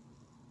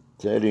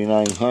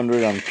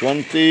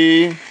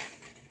 3920.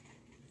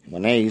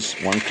 1 ace.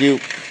 1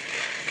 cube.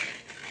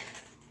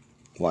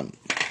 1.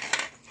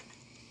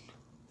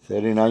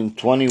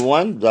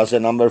 3921. That's the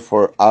number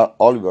for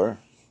Oliver.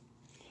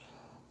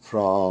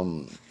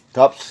 From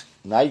Tops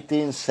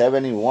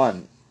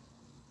 1971.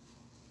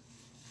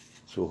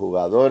 Sus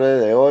jugadores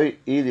de hoy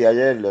y de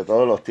ayer, de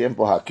todos los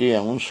tiempos, aquí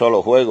en un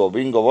solo juego,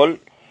 Vingoball.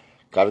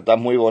 Cartas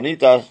muy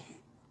bonitas.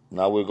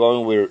 Now we're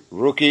going with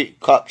Rookie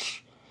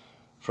Cups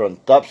from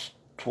Tops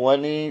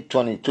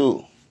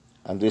 2022.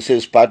 And this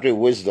is Patrick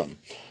Wisdom.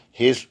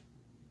 He's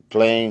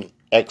playing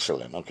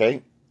excellent,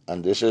 okay?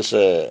 And this is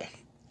I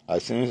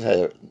think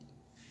it's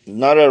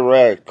not a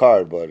rare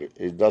card, but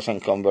it doesn't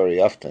come very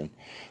often.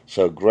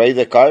 So grade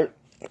the card.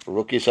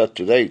 Rookies of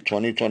today,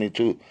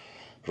 2022.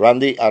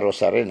 Randy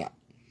Arozarena.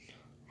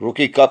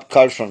 Rookie Cup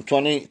cards from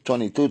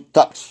 2022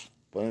 Tops.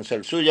 Pueden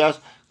ser suyas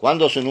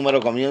cuando su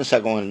número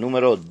comienza con el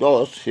número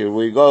 2. Here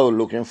we go,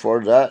 looking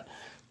for that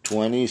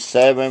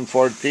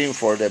 2714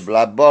 for the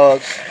black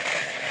box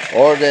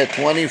or the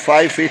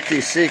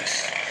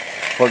 2556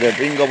 for the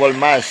Vingoball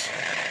match.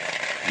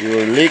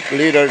 Your league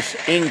leaders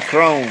in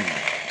Chrome.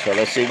 So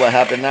let's see what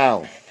happened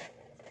now.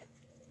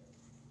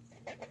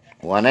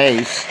 1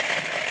 ace.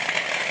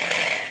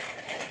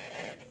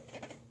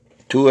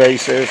 2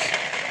 aces,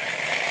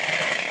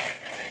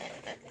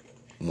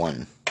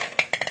 1.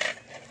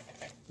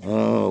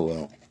 Oh,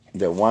 well,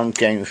 the 1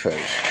 came first.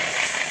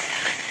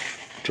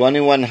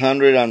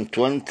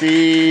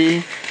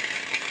 2120,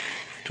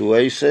 2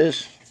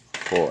 aces,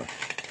 4.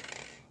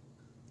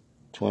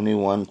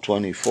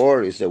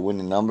 2124 is the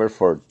winning number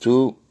for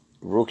 2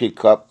 Rookie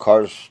Cup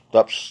Cars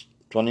Tops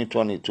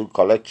 2022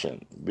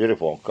 collection.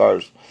 Beautiful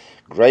cars.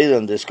 Great,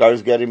 and this car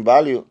is getting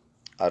value.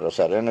 A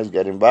Rosarena is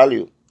getting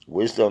value.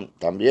 Wisdom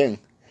también.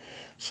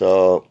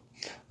 So,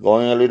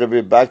 going a little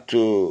bit back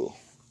to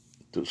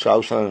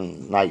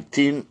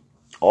 2019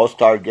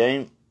 All-Star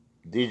Game,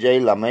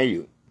 DJ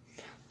LeMahieu.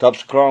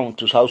 Topps Chrome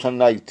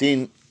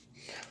 2019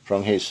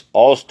 from his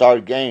All-Star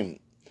Game.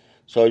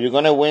 So you're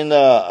going to win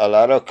a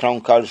lot of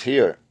Crown cards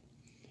here.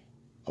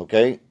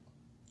 Okay?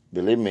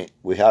 Believe me,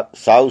 we have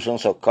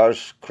thousands of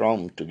cards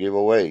Chrome to give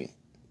away.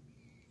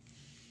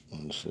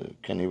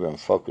 Can't even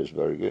focus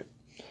very good.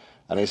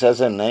 And it says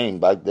a name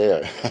back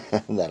there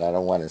that I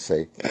don't want to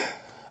say.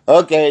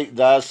 Okay,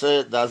 that's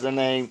it. That's the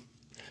name.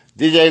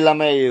 DJ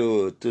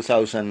LeMahieu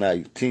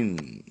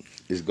 2019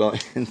 is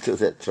going into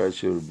the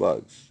treasure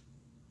box.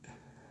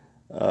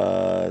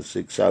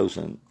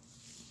 6,000.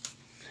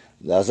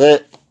 That's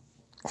it.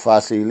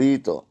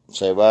 Facilito.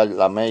 Se va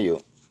LeMahieu.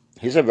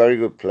 He's a very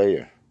good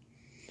player.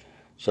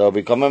 So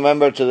become a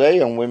member today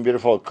and win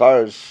beautiful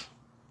cars.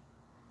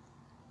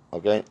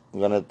 Okay, I'm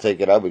going to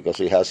take it out because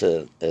he has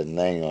a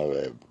name of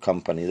a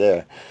company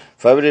there.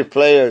 Favorite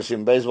players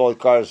in baseball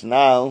cards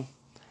now.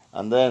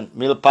 And then,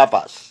 1000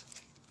 papas.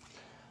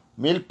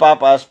 1000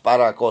 papas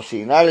para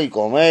cocinar y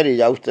comer, y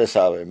ya usted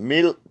sabe,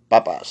 1000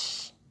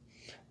 papas.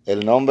 El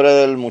nombre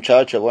del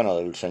muchacho, bueno,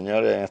 del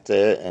señor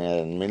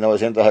en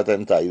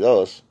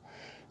 1972,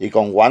 y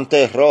con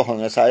guantes rojos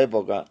en esa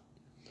época,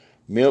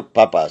 1000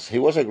 papas. He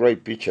was a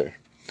great pitcher.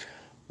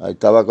 Ahí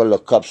estaba con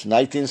los Cubs.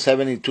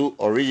 1972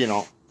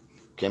 original.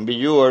 Can be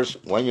yours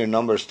when your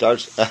number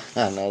starts.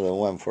 Another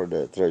one for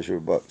the treasure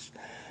box.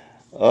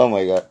 Oh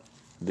my God.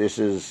 This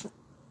is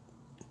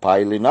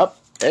piling up.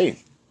 Hey,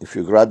 if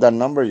you grab that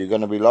number, you're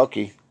going to be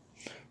lucky.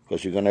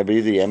 Because you're going to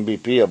be the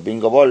MVP of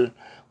Vingoball,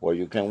 where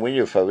you can win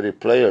your favorite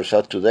players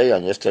of today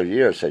and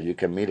yesteryear, so you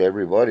can meet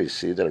everybody,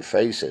 see their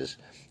faces.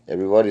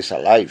 Everybody's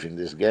alive in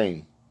this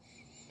game.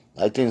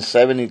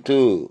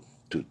 1972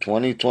 to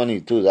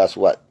 2022, that's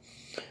what?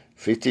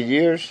 50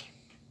 years?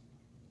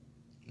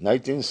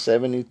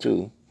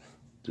 1972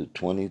 to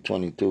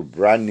 2022,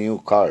 brand new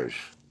cars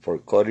for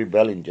Cody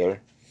Bellinger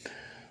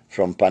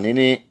from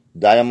Panini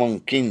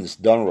Diamond Kings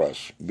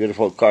Donruss.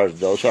 Beautiful cars.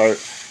 Those are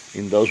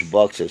in those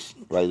boxes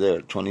right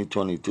there.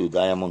 2022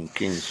 Diamond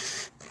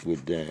Kings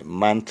with the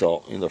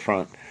mantle in the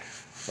front.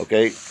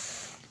 Okay,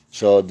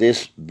 so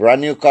this brand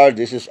new card,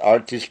 this is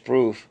artist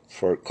proof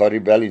for Cody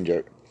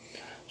Bellinger.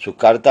 Sus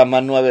cartas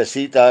más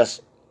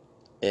nuevecitas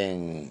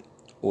en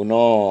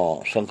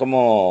uno son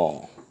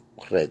como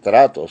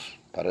retratos,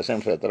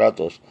 parecen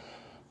retratos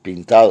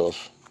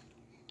pintados.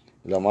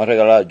 Lo vamos a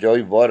regalar a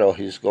Joey Botto.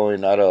 He's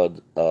going out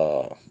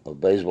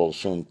of baseball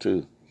soon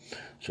too.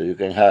 So you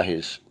can have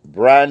his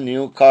brand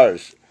new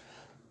cars.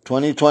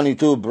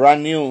 2022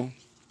 brand new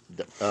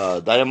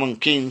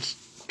Diamond Kings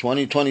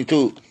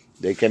 2022.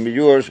 They can be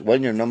yours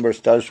when your number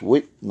starts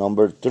with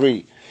number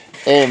 3.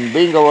 And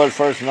Vingoball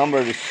first number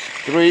is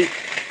 3,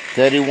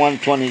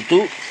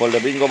 3122 for the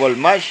Vingoball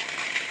match.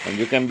 And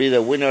you can be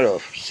the winner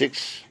of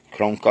 6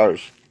 Crown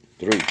cars.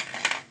 3.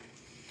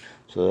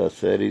 So that's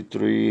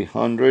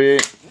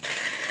 3,300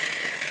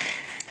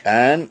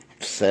 and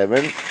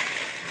 7.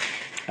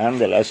 And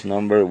the last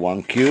number,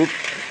 1 cube.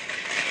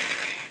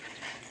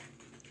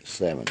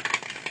 7.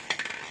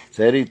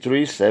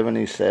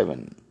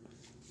 3377.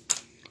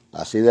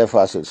 Así de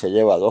fácil. Se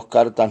lleva 2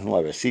 cartas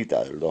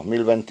nuevecitas del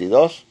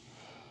 2022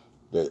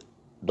 de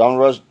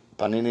Donruss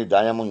Panini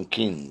Diamond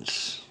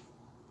Kings.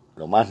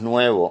 Lo más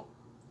nuevo,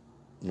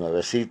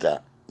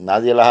 nuevecita.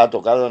 Nadie las ha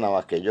tocado nada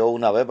más que yo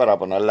una vez para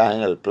ponerlas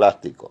en el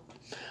plástico.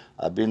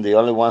 I've been the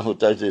only one who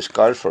touched these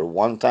cards for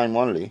one time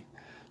only,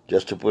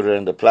 just to put it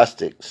in the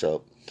plastic.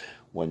 So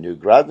when you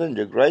grab them,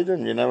 you grade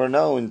them. You never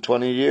know in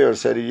 20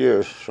 years, 30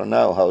 years from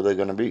now how they're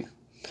going to be.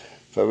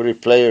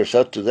 Favorite players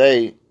of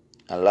today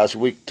and last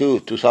week too,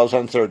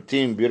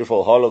 2013,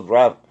 beautiful holo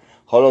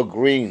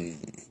green.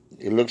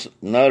 It looks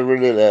not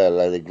really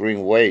like the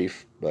green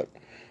wave, but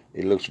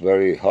it looks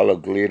very holo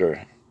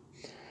glitter.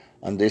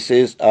 And this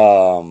is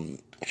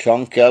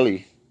Sean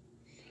Kelly,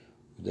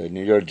 the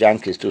New York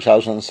Yankees,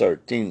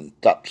 2013,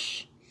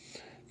 Topps.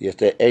 Y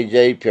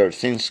A.J.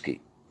 Pierzynski.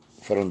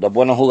 Fueron 2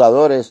 buenos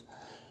jugadores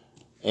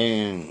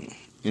in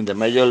the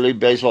Major League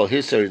Baseball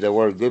history. They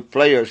were good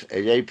players,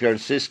 A.J.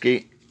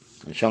 Pierzynski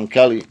and Sean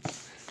Kelly.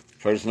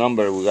 First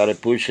number, we got to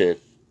push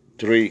it,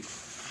 3.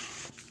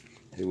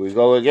 Here we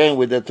go again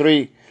with the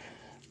 3.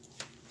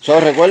 So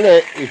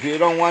recuerde, if you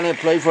don't want to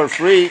play for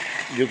free,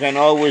 you can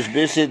always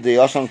visit the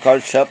Awesome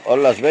Card Shop of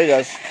Las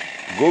Vegas.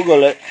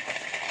 Google it.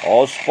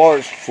 All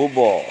sports,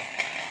 football,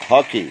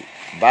 hockey,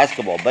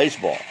 basketball,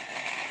 baseball.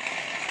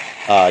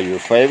 Your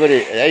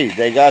favorite, hey,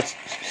 they got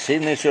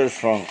signatures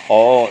from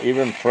all,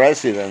 even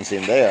presidents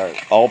in there,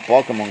 all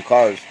Pokemon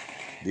cards,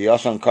 the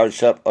awesome card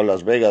shop of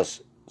Las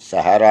Vegas,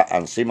 Sahara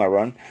and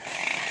Cimarron.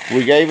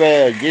 We gave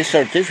a gift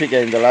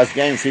certificate in the last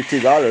game,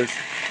 $50,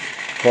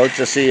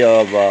 courtesy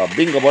of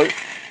Vingoball.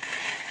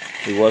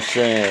 It was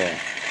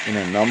in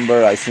a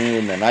number, I think,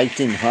 in the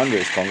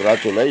 1900s.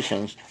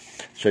 Congratulations.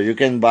 So you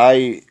can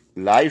buy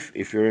live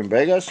if you're in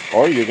Vegas,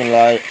 or you can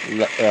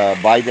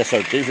buy the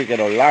certificate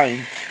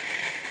online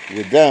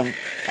with them.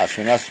 As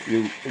soon as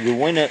you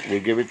win it, we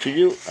give it to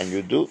you, and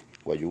you do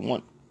what you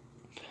want.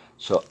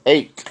 So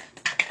 8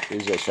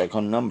 is the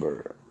second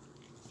number.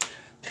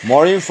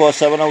 More info,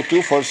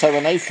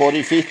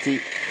 702-478-4050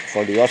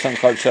 for the Awesome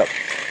Card Shop.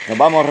 Nos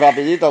vamos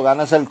rapidito,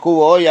 ganas el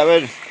cubo hoy, a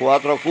ver,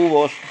 4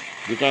 cubos.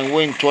 You can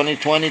win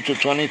 2020 to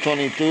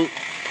 2022.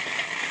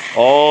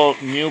 All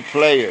new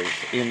players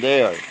in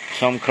there.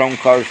 Some Chrome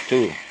cards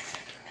too.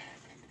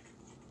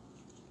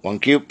 1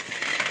 cube.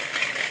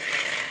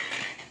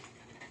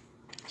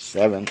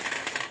 7.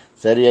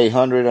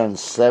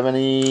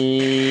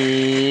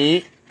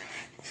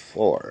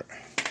 3,874.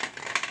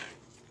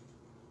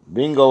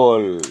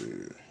 Vingoball.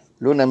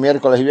 Lunes,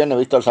 miércoles y viernes,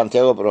 Víctor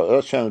Santiago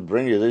Productions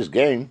bring you this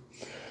game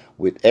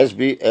with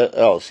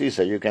SBLC,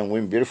 so you can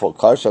win beautiful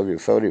cards of your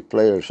favorite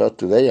players of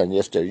today and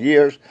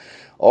yesteryears.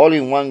 All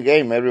in one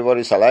game,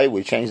 everybody's alive.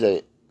 We change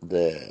the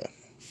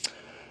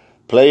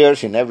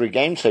players in every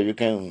game, so you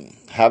can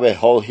have a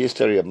whole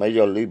history of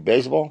Major League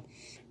Baseball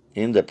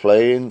in the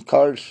playing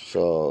cards.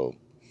 So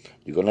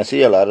you're going to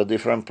see a lot of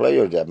different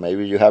players that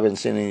maybe you haven't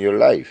seen in your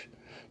life.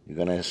 You're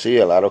going to see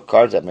a lot of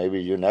cards that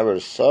maybe you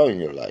never saw in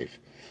your life.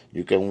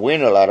 You can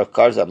win a lot of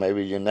cards that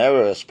maybe you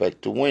never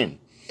expect to win.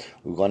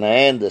 We're going to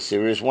end the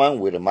Series 1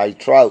 with a My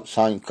TROUT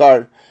signed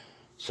card.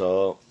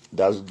 So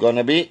that's going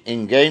to be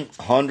in game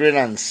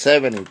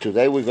 170.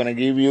 Today we're going to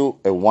give you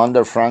a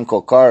Wander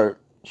Franco card,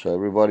 so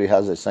everybody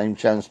has the same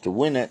chance to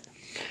win it.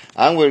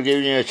 And we're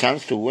giving you a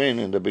chance to win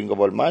in the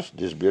Vingoball match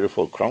these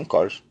beautiful Chrome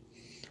cards.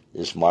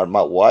 The Smart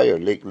Mat Wire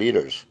League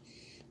Leaders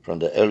from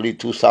the early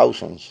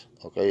 2000s.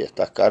 Okay,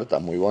 estas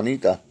cartas muy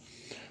bonitas.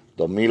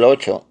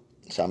 2008,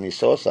 Sammy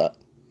Sosa.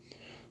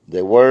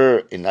 They were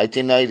in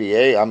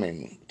 1998, I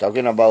mean,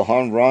 talking about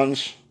home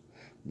runs,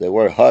 they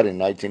were hot in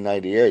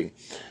 1998.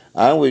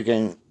 And we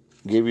can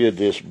give you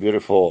this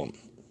beautiful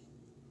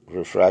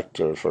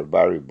refractor for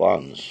Barry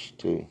Bonds,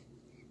 too,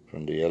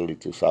 from the early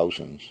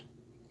 2000s.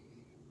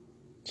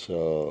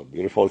 So,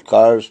 beautiful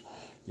cards.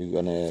 You're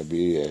going to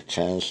be a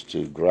chance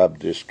to grab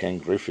this Ken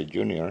Griffey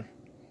Jr.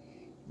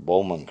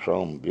 Bowman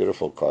Chrome,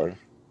 beautiful card.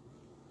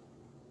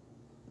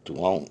 To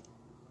own.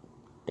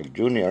 El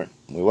Junior.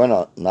 Muy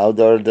bueno. Now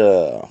they're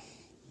the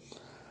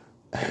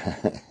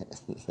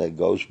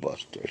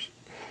Ghostbusters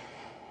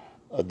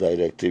of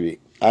DirecTV.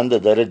 And the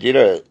Derek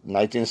Jeter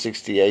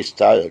 1968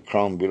 style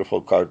Chrome,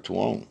 beautiful card to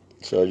own.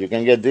 So you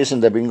can get this in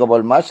the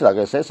Vingoball match. Like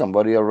I said,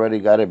 somebody already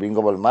got a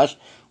Vingoball match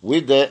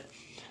with the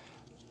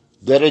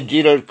Derek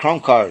Jeter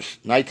Chrome cards.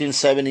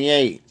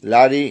 1978,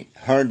 Larry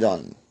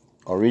Herndon,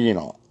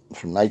 original,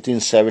 from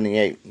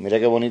 1978. Mira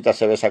qué bonita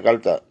se ve esa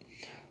carta.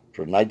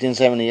 From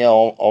 1978,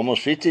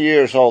 almost 50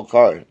 years old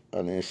card,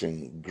 and it's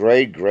in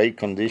great, great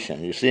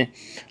condition. You see,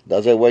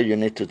 that's the way you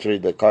need to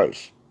treat the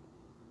cards,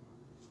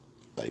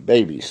 like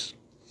babies.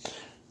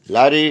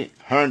 Larry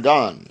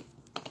Herndon,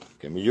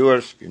 can be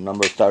yours. Your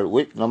number start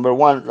with number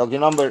 1, lucky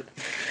number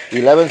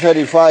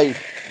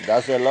 1135.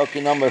 That's the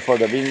lucky number for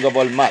the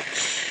Vingoball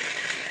match.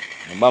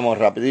 Nos vamos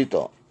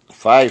rapidito.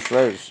 5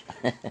 first.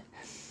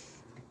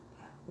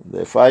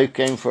 The 5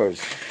 came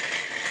first.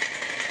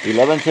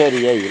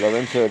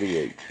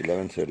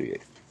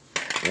 1138.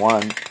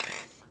 1.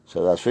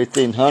 So that's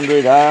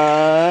 1,500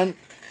 and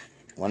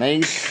 1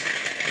 ace.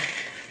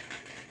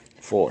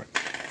 4.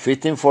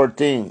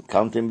 1514,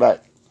 counting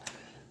back.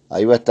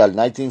 Ahí va a estar,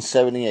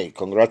 1978.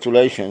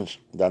 Congratulations,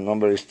 that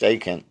number is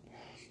taken.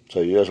 So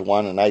you just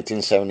won a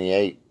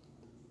 1978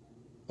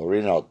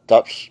 original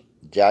Topps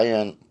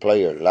Giant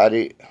player,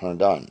 Larry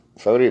Herndon.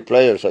 Favorite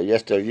players of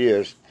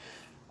yesteryears.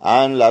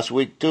 And last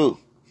week too.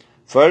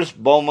 First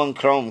Bowman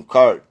Chrome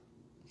card.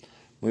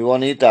 Muy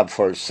bonita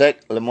for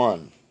Sec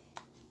Lemon.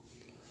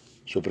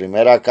 Su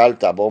primera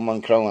carta,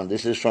 Bowman Chrome, and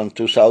this is from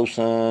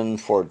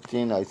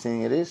 2014, I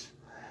think it is.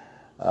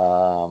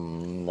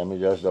 Let me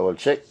just double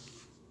check.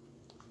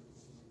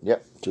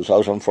 Yep,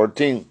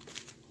 2014.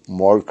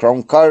 More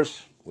Chrome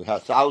cards. We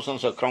have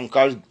thousands of Chrome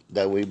cards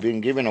that we've been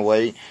giving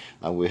away,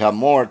 and we have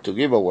more to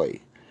give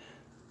away.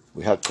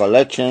 We have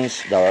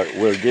collections that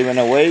we're giving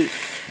away.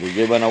 We're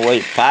giving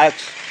away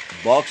packs,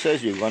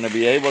 boxes. You're going to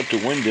be able to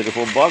win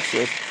beautiful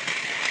boxes.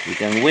 You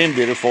can win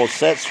beautiful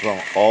sets from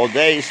all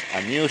days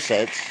and new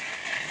sets.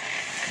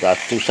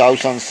 That's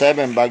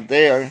 2007 back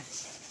there.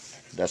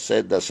 That's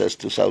it. That says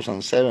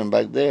 2007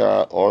 back there,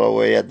 all the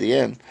way at the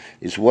end.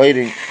 It's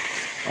waiting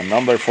on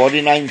number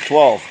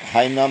 4912,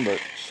 high number.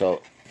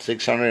 So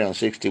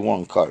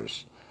 661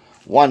 cards.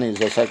 1 is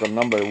the second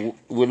number.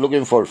 We're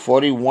looking for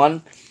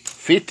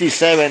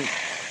 4157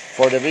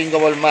 for the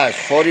Vingoball match.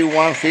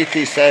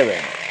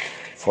 4157.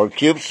 4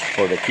 cubes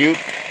for the cube.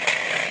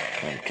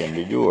 And can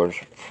be yours.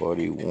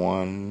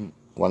 41.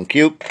 One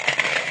cube.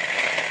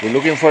 We're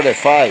looking for the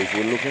 5.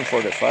 We're looking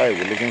for the 5.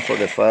 We're looking for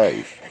the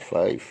 5.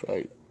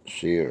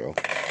 550.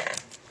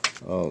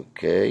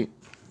 Okay.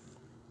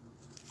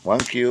 One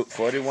cube.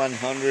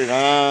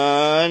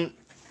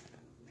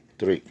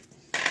 4103.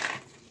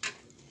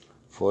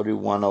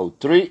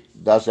 4103.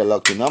 That's the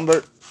lucky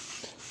number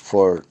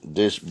for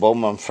this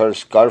Bowman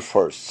first card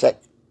for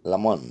Sec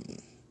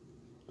Lamont.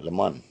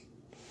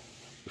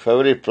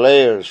 Favorite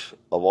players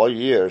of all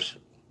years.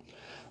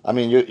 I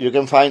mean, you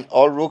can find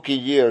all rookie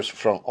years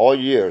from all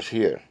years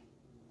here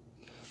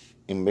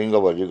in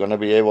Vingoball. You're going to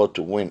be able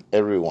to win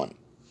everyone.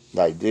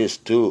 Like these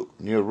two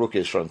new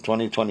rookies from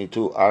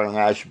 2022, Aaron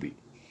Ashby.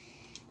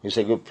 He's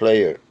a good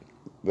player,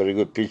 very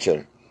good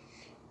pitcher.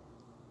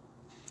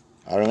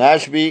 Aaron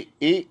Ashby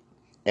y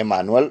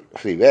Emmanuel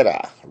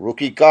Rivera.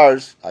 Rookie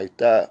cards. Ahí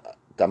está,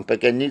 tan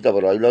pequeñito,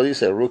 pero ahí lo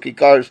dice, rookie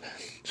cards.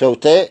 So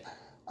usted,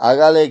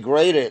 hágale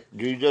grade it.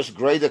 You just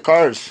grade the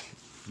cards.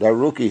 The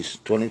rookies,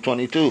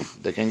 2022.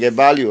 They can get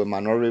value.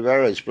 Emmanuel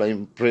Rivera is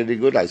playing pretty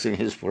good. I think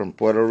he's from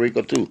Puerto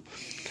Rico too.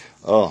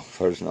 Oh,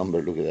 first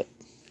number, look at that.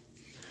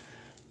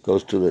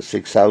 Goes to the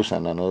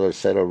 6,000, another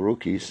set of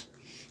rookies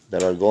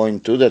that are going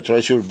to the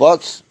treasure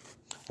box.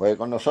 Juegue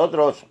con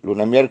nosotros,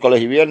 lunes,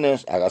 miércoles y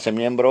viernes. Hágase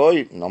miembro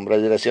hoy.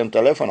 Nombre, dirección,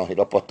 teléfono,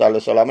 giros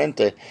postales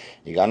solamente.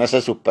 Y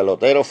gánese sus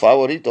peloteros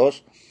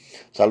favoritos.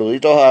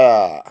 Saluditos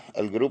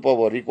al grupo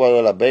boricua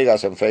de Las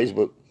Vegas en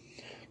Facebook,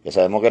 que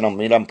sabemos que nos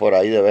miran por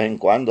ahí de vez en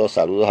cuando.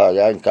 Saludos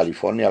allá en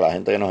California, a la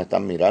gente que nos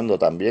están mirando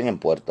también en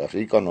Puerto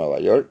Rico, Nueva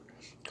York,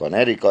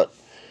 Connecticut.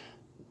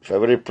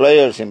 Favorite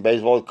players in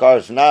baseball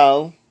cards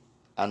now.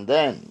 And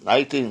then,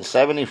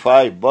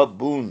 1975, Bob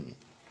Boone.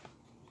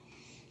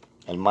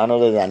 Hermano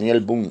de Daniel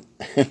Boone.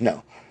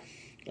 No.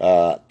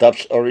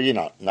 Topps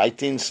Original,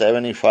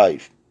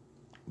 1975.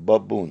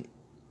 Bob Boone.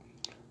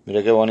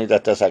 Mire qué bonita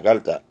está esa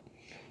carta.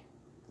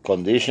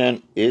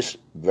 Condition is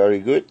very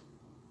good.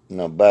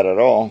 Not bad at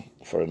all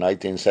for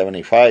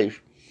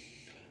 1975.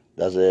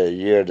 That's the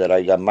year that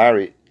I got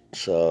married.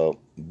 So,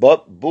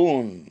 Bob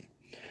Boone.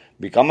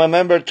 Become a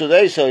member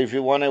today. So if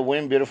you want to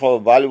win beautiful,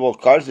 valuable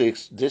cards,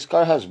 this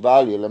card has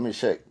value. Let me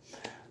check.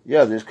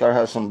 Yeah, this card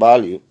has some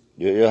value.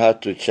 You have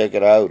to check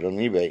it out on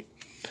eBay.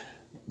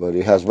 But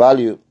it has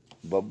value.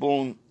 Bob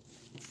Boone.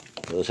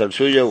 Es el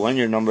suyo. When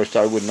your number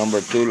starts with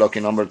number 2,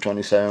 lucky number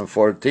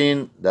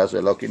 2714. That's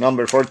the lucky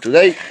number for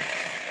today.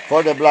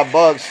 For the black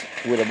box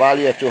with a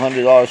value of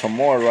 $200 or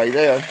more right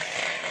there.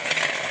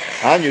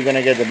 And you're going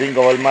to get the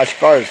Vingoball match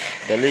cards,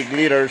 the league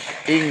leaders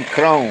in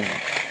chrome.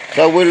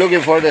 So we're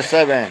looking for the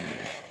 7.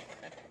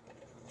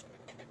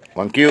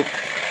 One cube.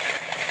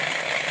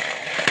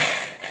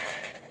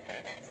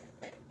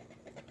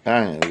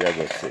 And we got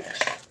the 6.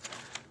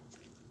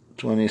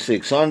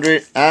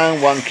 2600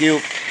 and 1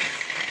 cube.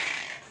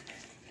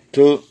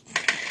 2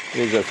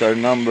 is the third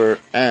number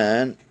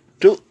and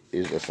 2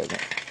 is the second.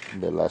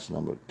 The last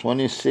number,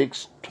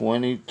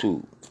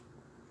 2622.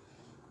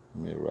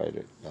 Let me write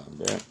it down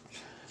there.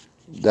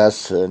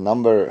 That's a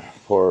number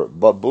for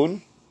Bob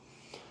Boone.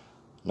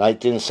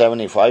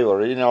 1975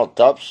 original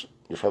Topps.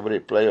 Your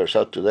favorite players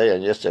out today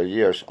and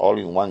yesteryears all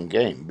in one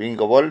game.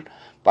 Vingoball.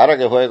 Para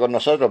que juegue con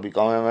nosotros,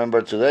 become a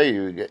member today.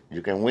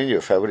 You can win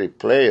your favorite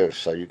players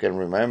so you can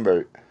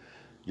remember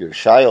your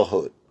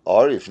childhood.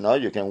 Or if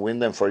not, you can win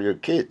them for your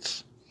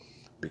kids.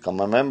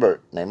 Become a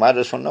member. Name,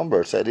 address, phone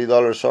number.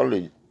 $30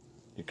 only.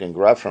 You can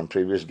grab from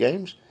previous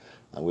games.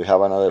 And we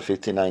have another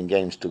 59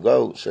 games to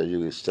go, so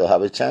you still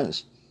have a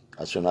chance.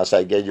 As soon as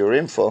I get your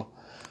info,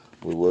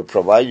 we will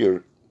provide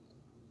your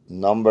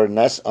number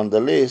next on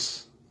the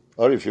list.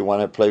 Or if you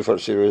want to play for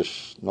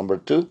series number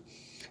 2,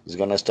 it's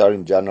going to start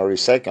in January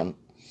 2nd.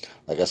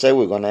 Like I said,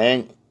 we're going to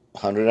end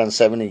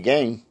 170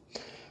 games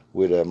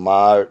with a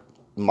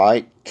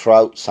my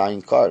TROUT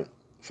signed card.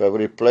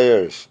 Favorite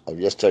players of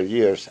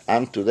yesteryears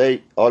and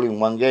today, all in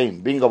one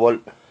game.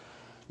 Vingoball.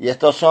 Y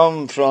estos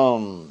son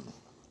from,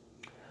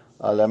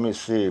 let me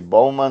see,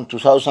 Bowman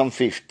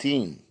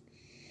 2015.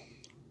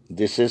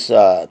 This is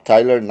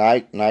Tyler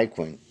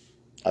Nyquin.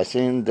 I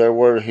think there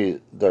were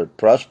their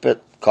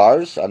prospect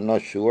cards. I'm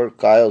not sure.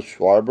 Kyle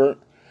Schwarber.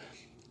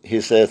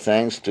 He said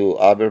thanks to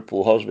Albert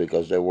Pujols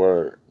because they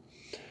were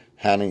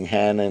hand in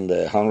hand in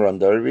the home run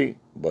derby,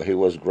 but he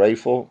was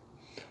grateful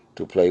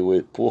to play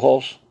with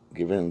Pujols,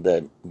 giving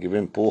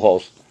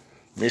Pujols,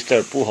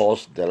 Mr.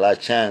 Pujols, the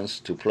last chance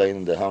to play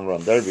in the home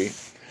run derby.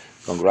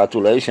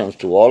 Congratulations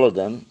to all of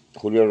them.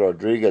 Julio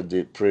Rodriguez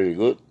did pretty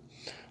good,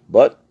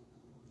 but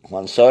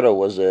Juan Soto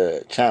was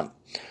the champ.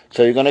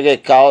 So you're going to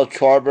get Kyle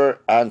Schwarber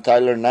and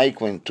Tyler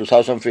Nyquin,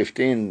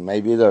 2015,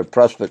 maybe their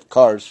prospect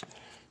cards.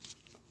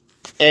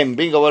 And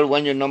Vingoball,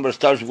 when your number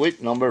starts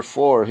with number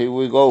 4, here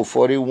we go,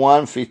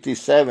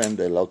 4157,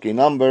 the lucky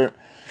number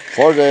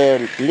for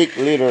the league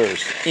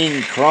leaders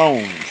in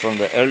chrome from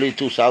the early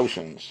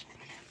 2000s.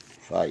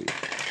 5.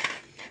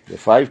 The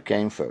 5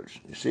 came first.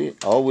 You see,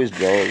 always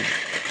does,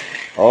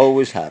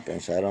 always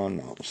happens. I don't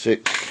know.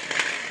 6.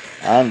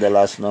 And the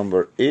last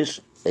number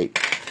is 8.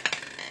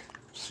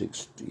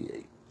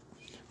 68.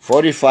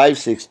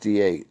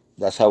 4568.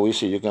 That's how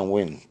easy you can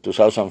win.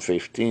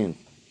 2015.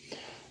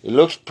 It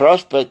looks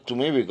prospect to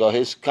me because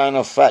he's kind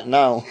of fat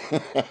now.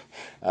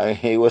 I mean,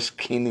 he was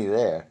skinny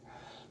there.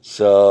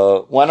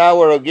 So 1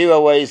 hour of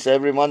giveaways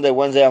every Monday,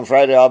 Wednesday, and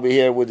Friday. I'll be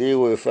here with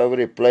you with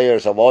favorite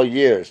players of all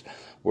years.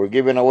 We're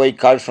giving away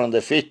cards from the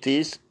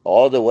 50s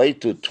all the way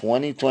to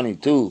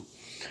 2022.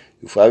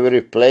 Your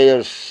favorite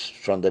players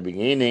from the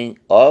beginning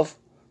of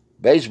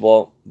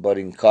baseball, but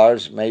in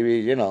cards, maybe,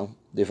 you know,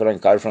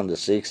 different cards from the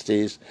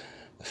 60s,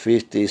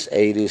 50s,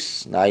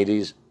 80s,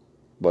 90s,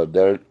 but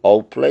they're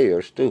all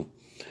players too.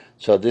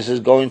 So this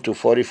is going to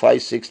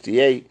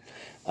 45.68,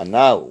 and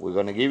now we're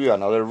going to give you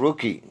another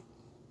rookie.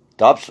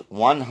 Topps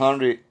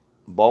 100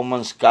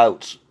 Bowman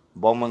Scouts,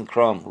 Bowman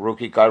Chrome,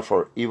 rookie card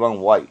for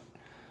Evan White.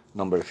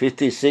 Number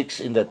 56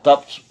 in the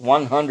Topps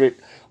 100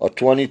 of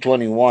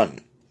 2021.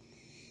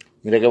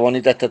 Mira qué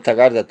bonita está esta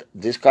carta.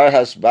 This card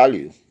has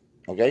value,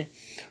 okay?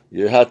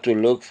 You have to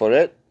look for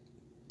it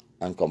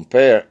and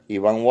compare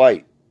Evan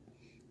White,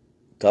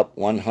 Top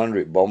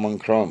 100 Bowman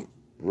Chrome,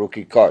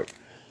 rookie card.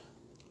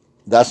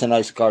 That's a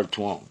nice card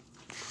to own.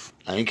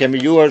 And it can be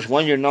yours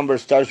when your number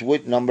starts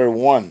with number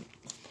 1.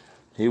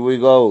 Here we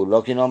go.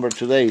 Lucky number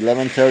today,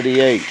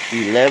 1138.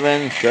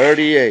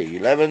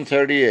 1138.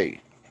 1138.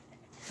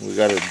 We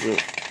got it do.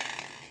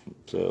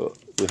 So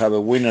we have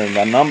a winner in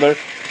that number.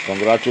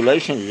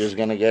 Congratulations. You're just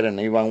going to get an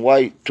Evan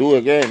White 2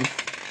 again.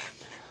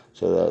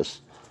 So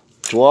that's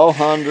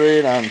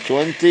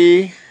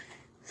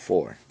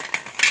 1,224.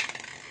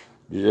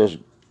 You just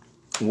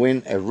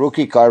win a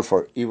rookie card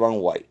for Evan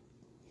White.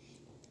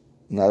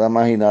 Nada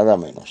más y nada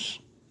menos.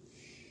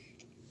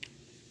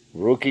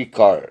 Rookie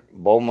card,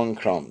 Bowman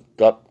Chrome,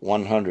 Top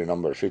 100,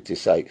 number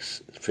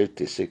 56,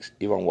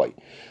 Evan White.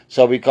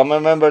 So become a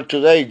member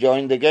today.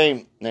 Join the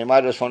game. Name,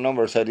 address, phone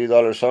number,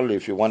 $30 only.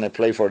 If you want to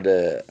play for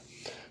the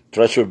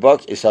treasure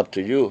box, it's up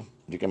to you.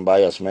 You can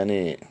buy as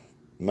many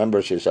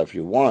memberships as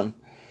you want.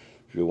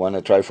 If you want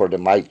to try for the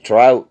Mike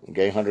Trout,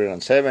 game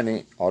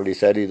 170, only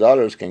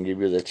 $30 can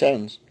give you the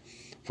chance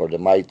for the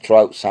Mike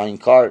Trout signed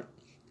card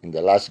in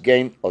the last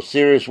game of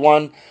Series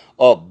 1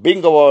 of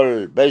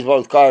Vingoball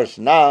baseball cards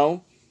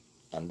now.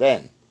 And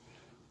then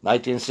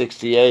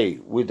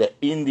 1968 with the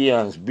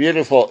Indians,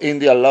 beautiful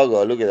Indian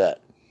logo. Look at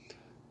that.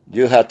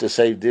 You have to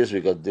save this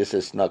because this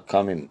is not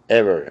coming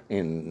ever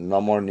in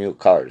no more new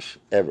cars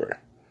ever.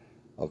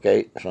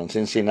 Okay, from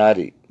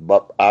Cincinnati,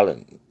 Bob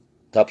Allen,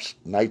 Topps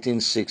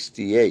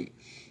 1968.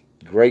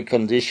 Great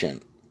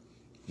condition,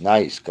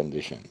 nice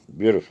condition,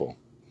 beautiful.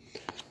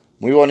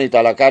 Muy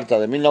bonita la carta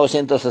de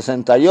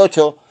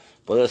 1968.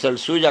 Puede ser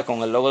suya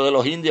con el logo de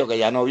los indios que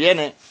ya no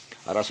viene.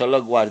 Ahora son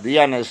los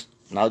guardianes.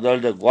 Now they're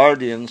the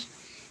Guardians.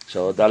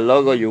 So that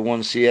logo, you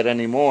won't see it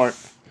anymore.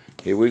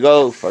 Here we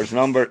go. First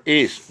number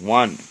is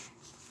 1.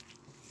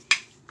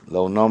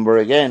 Low number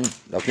again.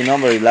 Lucky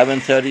number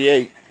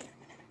 1138.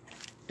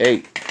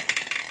 8.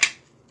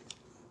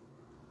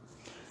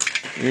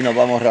 Y nos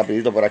vamos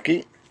rapidito por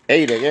aquí.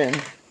 8 again.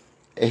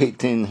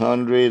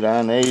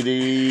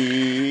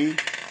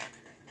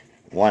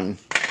 1881.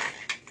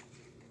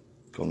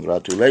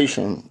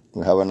 Congratulations.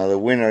 We have another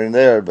winner in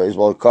there.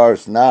 Baseball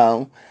cards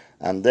now.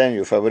 And then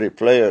your favorite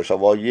players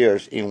of all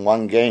years in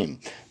one game.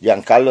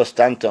 Giancarlo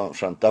Stanton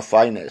from Top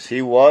Finest.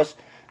 He was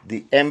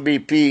the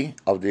MVP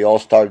of the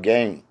All-Star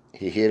game.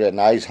 He hit a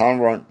nice home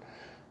run.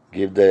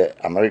 Give the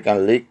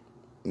American League,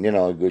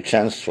 a good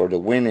chance for the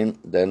winning.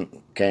 Then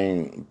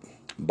came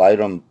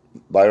Byron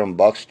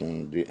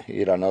Buxton. He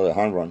hit another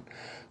home run.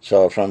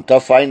 So from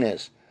Top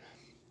Finest,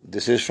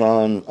 this is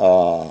from,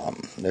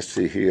 let's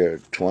see here,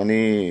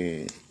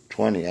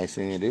 2020, I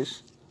think it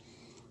is.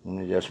 Let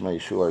me just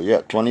make sure.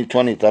 Yeah,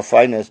 2020 Top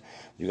Finest.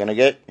 You're going to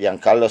get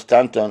Giancarlo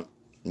Stanton.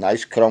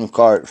 Nice chrome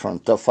card from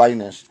Top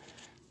Finest.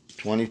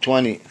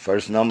 2020.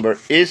 First number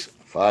is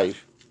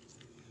 5.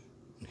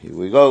 Here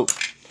we go.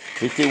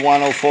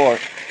 5104.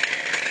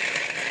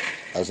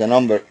 That's the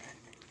number.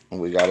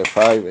 And we got a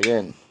 5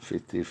 again.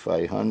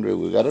 5500.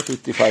 We got a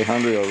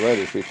 5500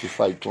 already.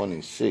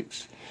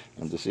 5526.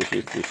 And this is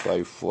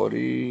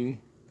 5540.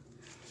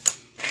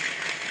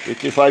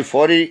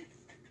 5540.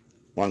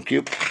 1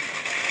 cube.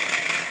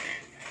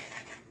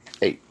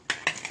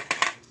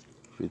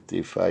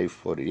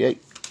 55-48.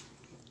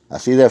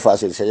 Así de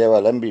fácil se lleva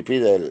el MVP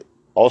del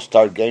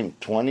All-Star Game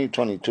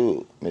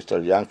 2022,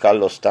 Mr.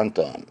 Giancarlo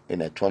Stanton,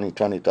 in a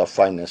 2020 Top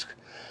Finest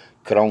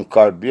Chrome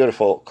card.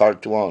 Beautiful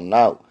card to own.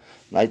 Now,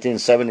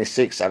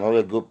 1976,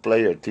 another good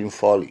player, Tim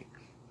Foley.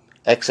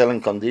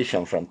 Excellent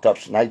condition from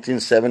Topps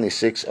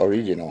 1976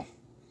 original.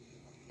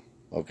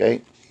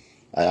 Okay?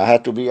 I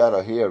had to be out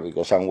of here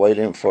because I'm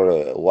waiting for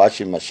a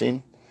washing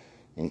machine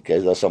in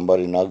case that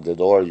somebody knocked the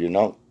door,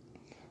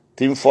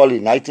 Tim Foley,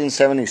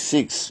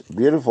 1976.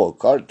 Beautiful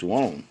card to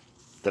own.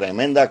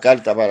 Tremenda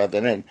carta para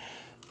tener.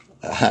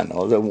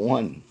 Another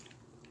one.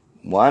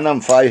 1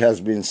 and 5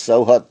 has been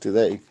so hot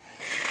today.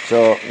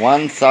 So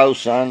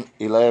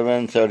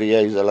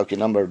 1,011.38 is the lucky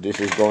number. This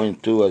is going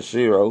to a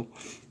 0.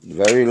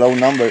 Very low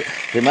number.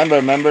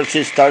 Remember,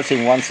 membership starts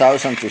in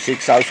 1,000 to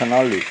 6,000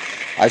 only.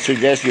 I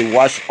suggest you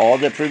watch all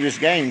the previous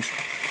games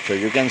So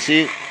you can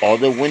see all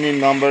the winning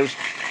numbers,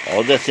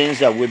 all the things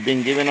that we've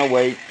been giving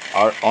away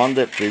are on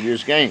the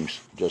previous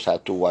games. Just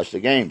have to watch the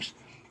games.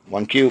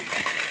 1 cube.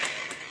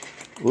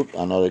 Oop,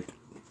 another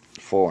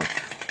 4.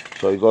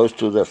 So it goes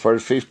to the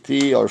first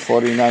 50 or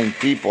 49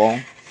 people.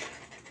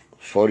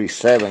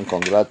 47,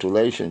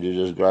 congratulations. You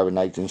just grabbed a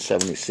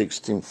 1976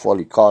 Team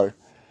Foley card.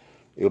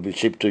 It'll be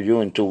shipped to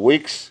you in 2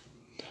 weeks.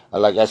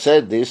 And like I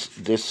said,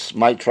 this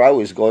my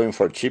TROUT is going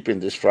for shipping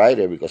this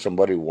Friday because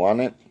somebody won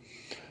it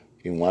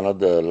in one of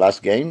the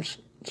last games.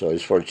 So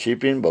it's for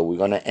shipping, but we're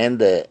going to end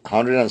the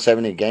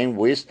 170 game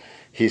with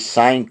his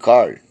signed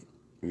card.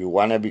 If you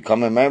want to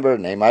become a member,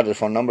 name, address,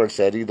 phone number,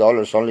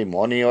 $30 only,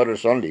 money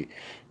orders only.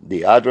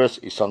 The address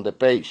is on the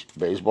page.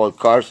 Baseball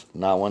cards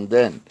now and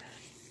then.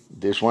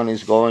 This one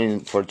is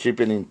going for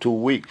shipping in 2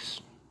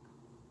 weeks.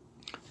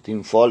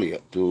 Team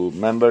Folio to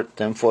member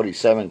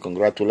 1047.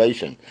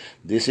 Congratulations.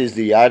 This is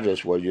the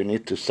address where you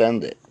need to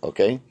send it,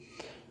 okay?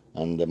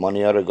 And the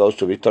money order goes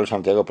to Victor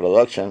Santiago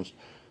Productions,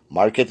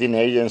 marketing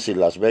agency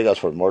Las Vegas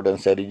for more than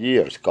 30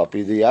 years.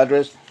 Copy the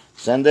address,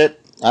 send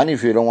it, and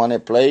if you don't want to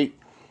play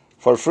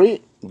for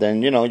free,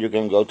 then you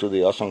can go to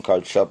the Awesome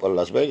Card Shop of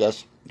Las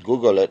Vegas,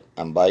 Google it,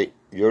 and buy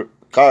your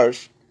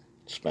cards.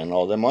 Spend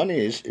all the money,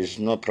 it's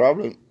no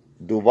problem.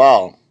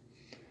 Duval,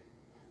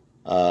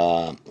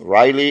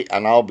 Riley,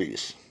 and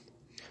Albies.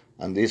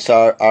 And these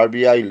are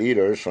RBI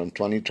leaders from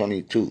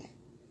 2022.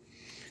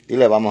 Y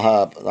le vamos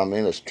a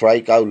también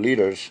strikeout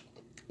leaders,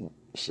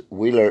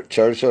 Wheeler,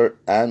 Scherzer,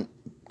 and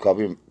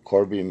Corbin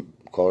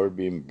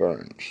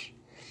Burns.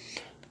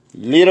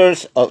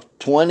 Leaders of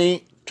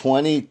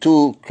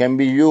 2022 can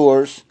be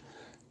yours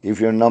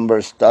if your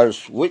number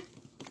starts with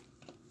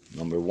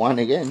number 1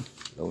 again.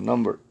 No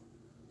number.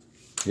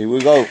 Here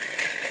we go.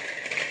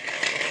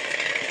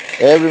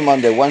 Every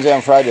Monday, Wednesday,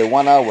 and Friday,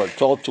 1 hour,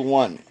 12 to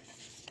 1.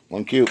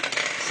 1 cube.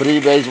 3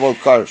 baseball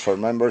cards for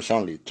members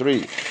only.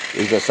 3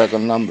 is the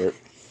second number.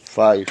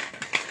 5.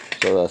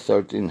 So that's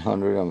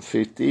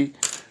 1,350.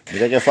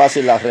 Mira qué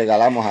fácil las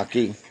regalamos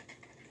aquí.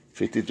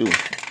 52.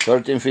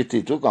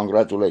 1352,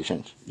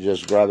 congratulations.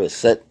 Just grab a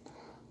set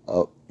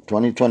of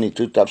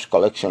 2022 Topps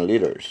Collection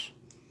Leaders.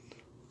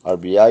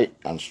 RBI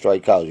and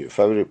strikeouts. Your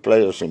favorite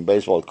players in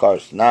baseball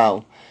cards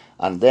now.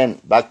 And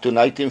then back to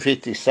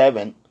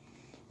 1957.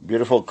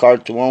 Beautiful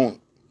card to own.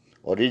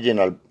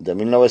 Original de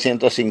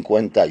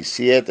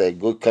 1957,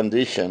 good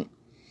condition.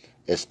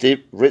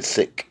 Steve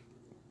Ritzik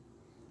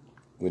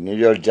with New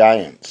York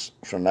Giants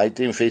from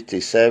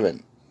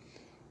 1957.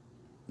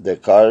 The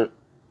card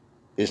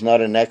is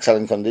not in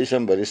excellent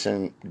condition, but it's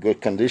in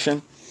good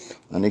condition.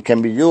 And it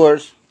can be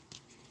yours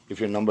if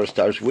your number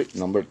starts with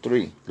number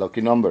 3.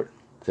 Lucky number,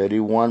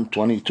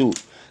 3122.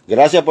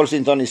 Gracias por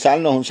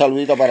sintonizarnos. Un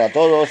saludito para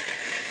todos.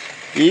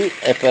 Y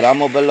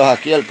esperamos verlos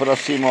aquí el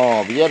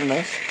próximo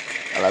viernes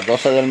a las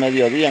 12 del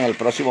mediodía en el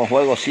próximo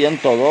juego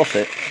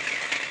 112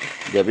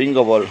 de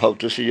Vingoball. Hope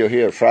to see you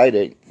here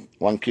Friday,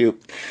 1 cube,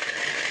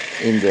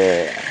 in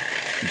the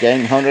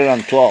game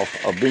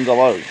 112 of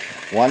Vingoball.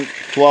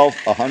 112,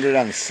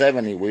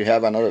 170. We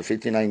have another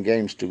 59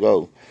 games to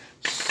go.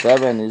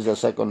 7 is the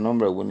second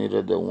number. We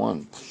needed the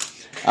 1.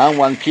 And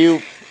 1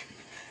 cube,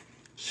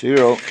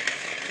 0.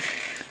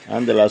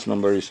 And the last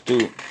number is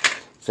 2.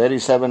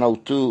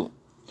 3702.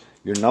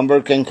 Your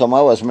number can come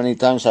out as many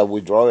times as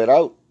we draw it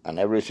out. And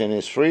everything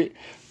is free,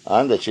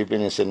 and the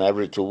shipping is in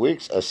every 2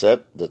 weeks,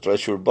 except the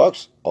treasure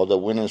box. All the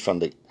winnings from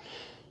the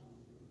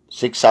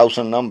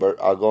 6,000 number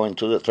are going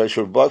to the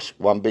treasure box.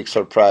 One big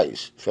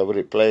surprise.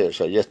 Favorite players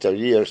of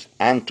yesteryears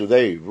and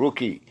today,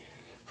 rookie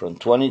from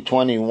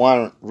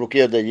 2021,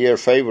 Rookie of the Year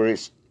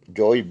favorites,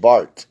 Joey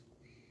Bart,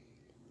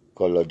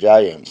 con los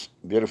Giants.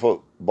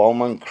 Beautiful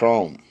Bowman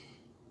Chrome,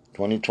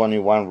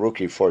 2021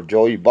 rookie for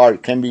Joey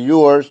Bart. Can be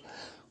yours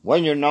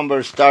when your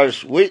number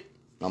starts with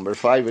number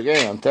 5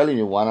 again. I'm telling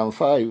you, 1 and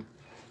 5.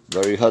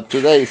 Very hot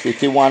today.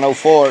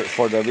 5104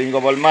 for the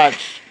Vingoball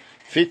match.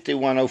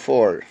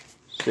 5104.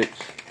 6.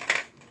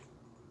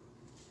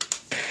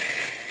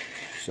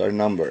 Third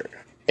number,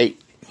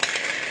 8.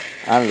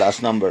 And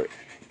last number,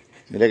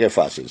 mira qué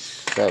fácil,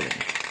 7.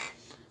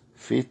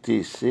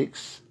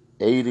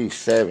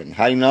 5687.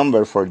 High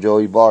number for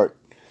Joey Bart.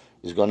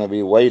 Is going to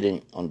be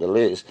waiting on the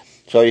list.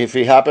 So if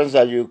it happens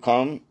that you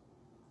come,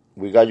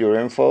 we got your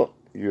info.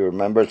 Your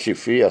membership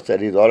fee of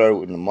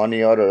 $30 with the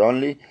money order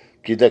only.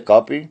 Keep the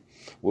copy.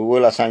 We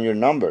will assign your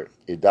number.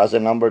 If that's the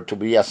number to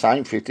be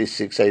assigned,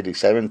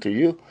 5687 to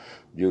you,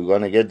 you're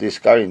going to get this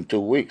card in 2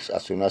 weeks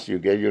as soon as you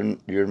get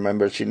your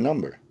membership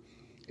number.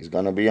 It's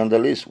going to be on the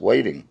list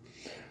waiting.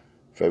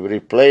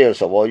 Favorite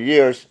players of all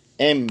years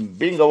en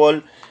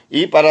Vingoball.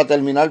 Y para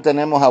terminar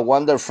tenemos a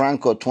Wander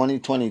Franco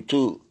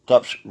 2022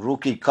 Topps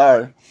rookie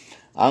card.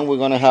 And we're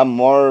going to have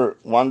more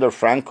Wander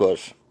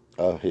Francos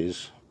of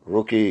his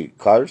rookie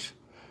cards.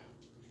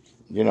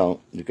 You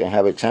can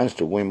have a chance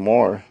to win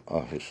more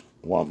of his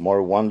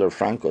more Wander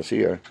Francos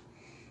here.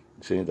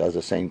 See, that's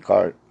the same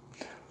card.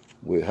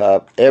 We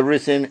have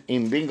everything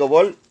in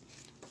Vingoball.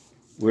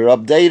 We're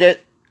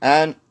updated,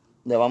 and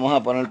le vamos a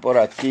poner por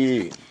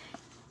aquí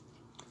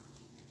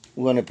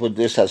we're going to put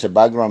this as a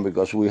background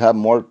because we have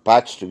more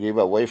packs to give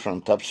away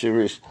from Top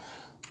Series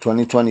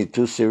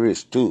 2022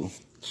 Series 2.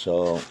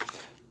 So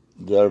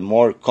there are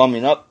more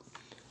coming up.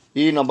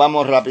 Y nos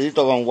vamos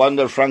rapidito con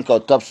Wander Franco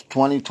Tops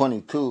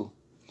 2022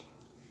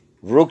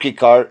 rookie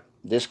card.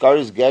 This card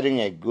is getting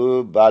a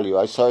good value.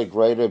 I saw it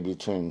graded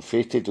between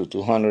 50 to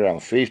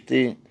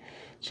 250.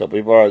 So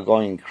people are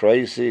going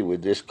crazy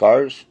with these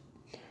cards.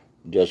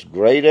 Just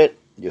grade it.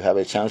 You have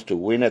a chance to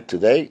win it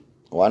today.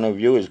 One of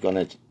you is going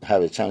to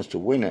have a chance to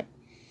win it.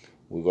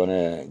 We're going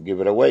to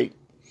give it away.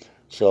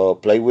 So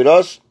play with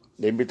us.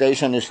 The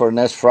invitation is for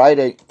next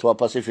Friday, 12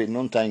 Pacific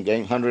Noontime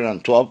Game,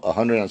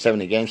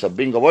 170 games of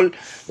Vingoball.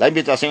 La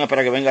invitación es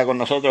para que venga con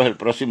nosotros el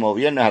próximo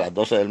viernes a las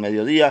 12 del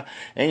mediodía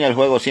en el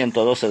juego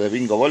 112 de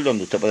Vingoball,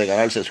 donde usted puede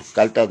ganarse sus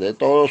cartas de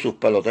todos sus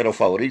peloteros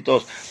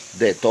favoritos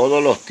de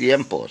todos los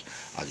tiempos.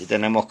 Aquí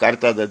tenemos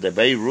cartas desde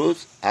Babe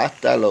Ruth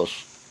hasta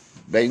los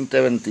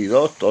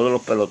 2022, todos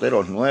los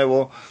peloteros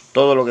nuevos,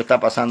 todo lo que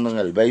está pasando en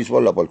el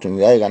béisbol, la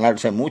oportunidad de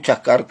ganarse muchas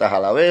cartas a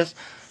la vez,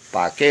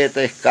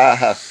 paquetes,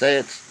 cajas,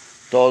 sets,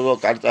 todo,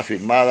 cartas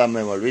firmadas,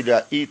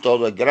 memorabilia, y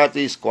todo es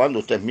gratis cuando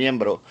usted es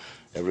miembro.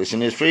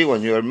 Everything is free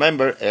when you're a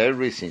member.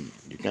 Everything.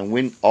 You can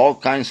win all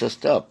kinds of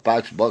stuff.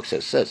 Packs,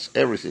 boxes, sets,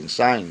 everything.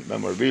 Signed,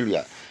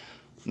 memorabilia.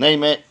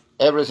 Name it.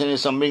 Everything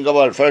is on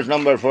Vingoball. First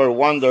number for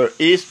Wander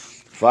is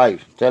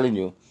 5. Telling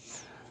you.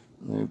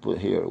 Let me put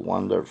here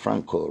Wander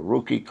Franco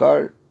rookie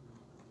card.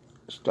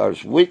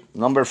 Starts with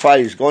number 5.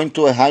 Is going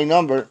to a high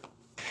number.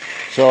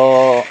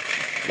 So,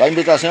 la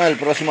invitación el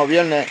próximo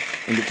viernes.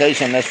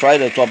 Invitation next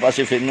Friday, 12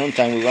 Pacific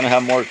Noontime. We're going to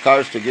have more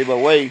cards to give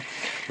away.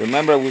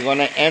 Remember, we're going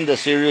to end the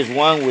Series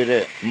 1 with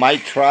a My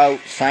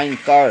TROUT signed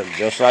card,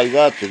 just like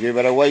that, to give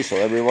it away so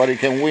everybody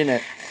can win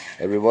it.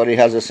 Everybody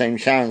has the same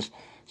chance.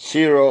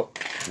 0,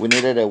 we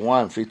needed a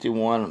 1,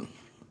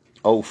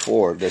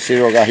 5104. The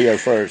 0 got here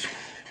first.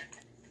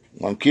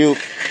 1 cube.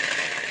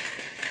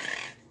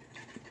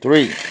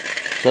 3.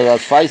 So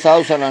that's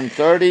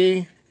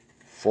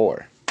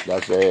 5,034.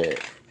 That's the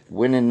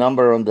winning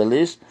number on the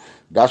list.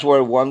 That's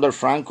where Wander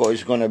Franco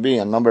is going to be,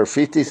 at number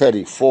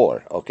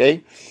 5034,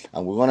 okay?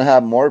 And we're going to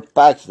have more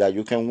packs that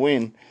you can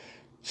win,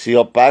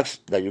 sealed packs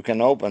that you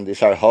can open.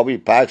 These are hobby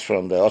packs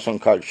from the Awesome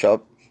Card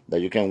Shop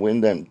that you can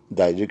win them,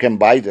 that you can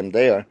buy them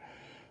there.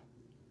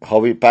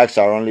 Hobby packs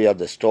are only at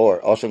the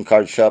store. Awesome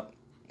Card Shop,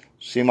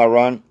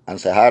 Cimarron and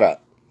Sahara,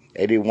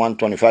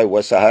 8125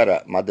 West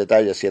Sahara. Más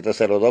detalles,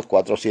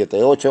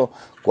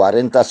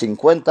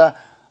 702-478-4050.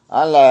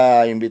 A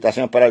la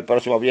invitación para el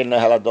próximo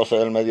viernes a las 12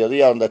 del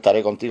mediodía, donde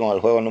estaré contigo en el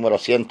juego número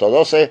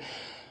 112.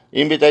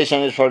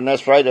 Invitation is for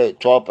next Friday,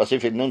 12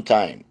 Pacific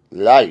Noontime,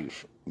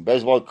 live.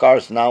 Baseball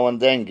cards now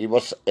and then. Give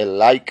us a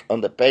like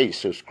on the page.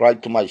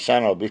 Subscribe to my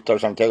channel, Victor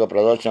Santiago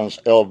Productions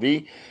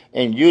LV,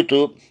 en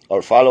YouTube,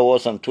 or follow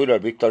us on Twitter,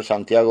 Victor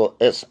Santiago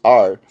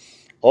SR.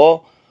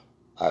 O,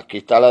 aquí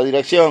está la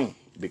dirección.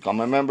 Become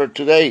a member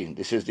today.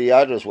 This is the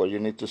address where you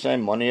need to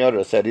send money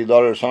order,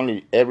 $30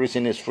 only.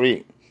 Everything is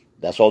free.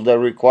 That's all the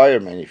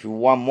requirement. If you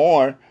want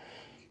more,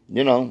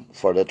 you know,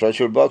 for the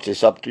treasure box,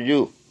 it's up to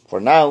you.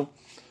 For now,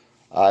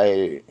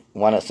 I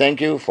want to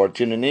thank you for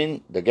tuning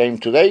in the game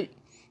today.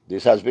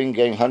 This has been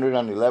game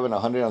 111,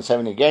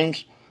 170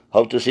 games.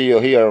 Hope to see you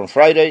here on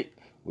Friday.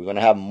 We're going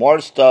to have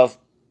more stuff.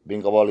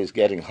 Vingoball is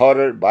getting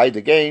hotter by the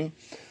game.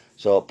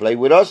 So play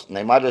with us.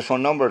 Name, address,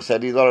 phone number,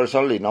 $30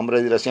 only.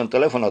 Nombre, dirección,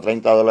 teléfono,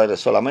 $30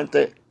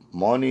 solamente.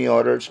 Money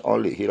orders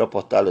only, giros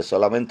postales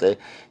solamente,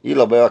 y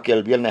los veo aquí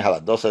el viernes a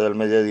las 12 del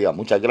mediodía.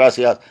 Muchas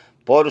gracias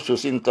por su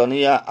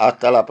sintonía.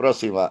 Hasta la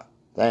próxima.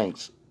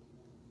 Thanks.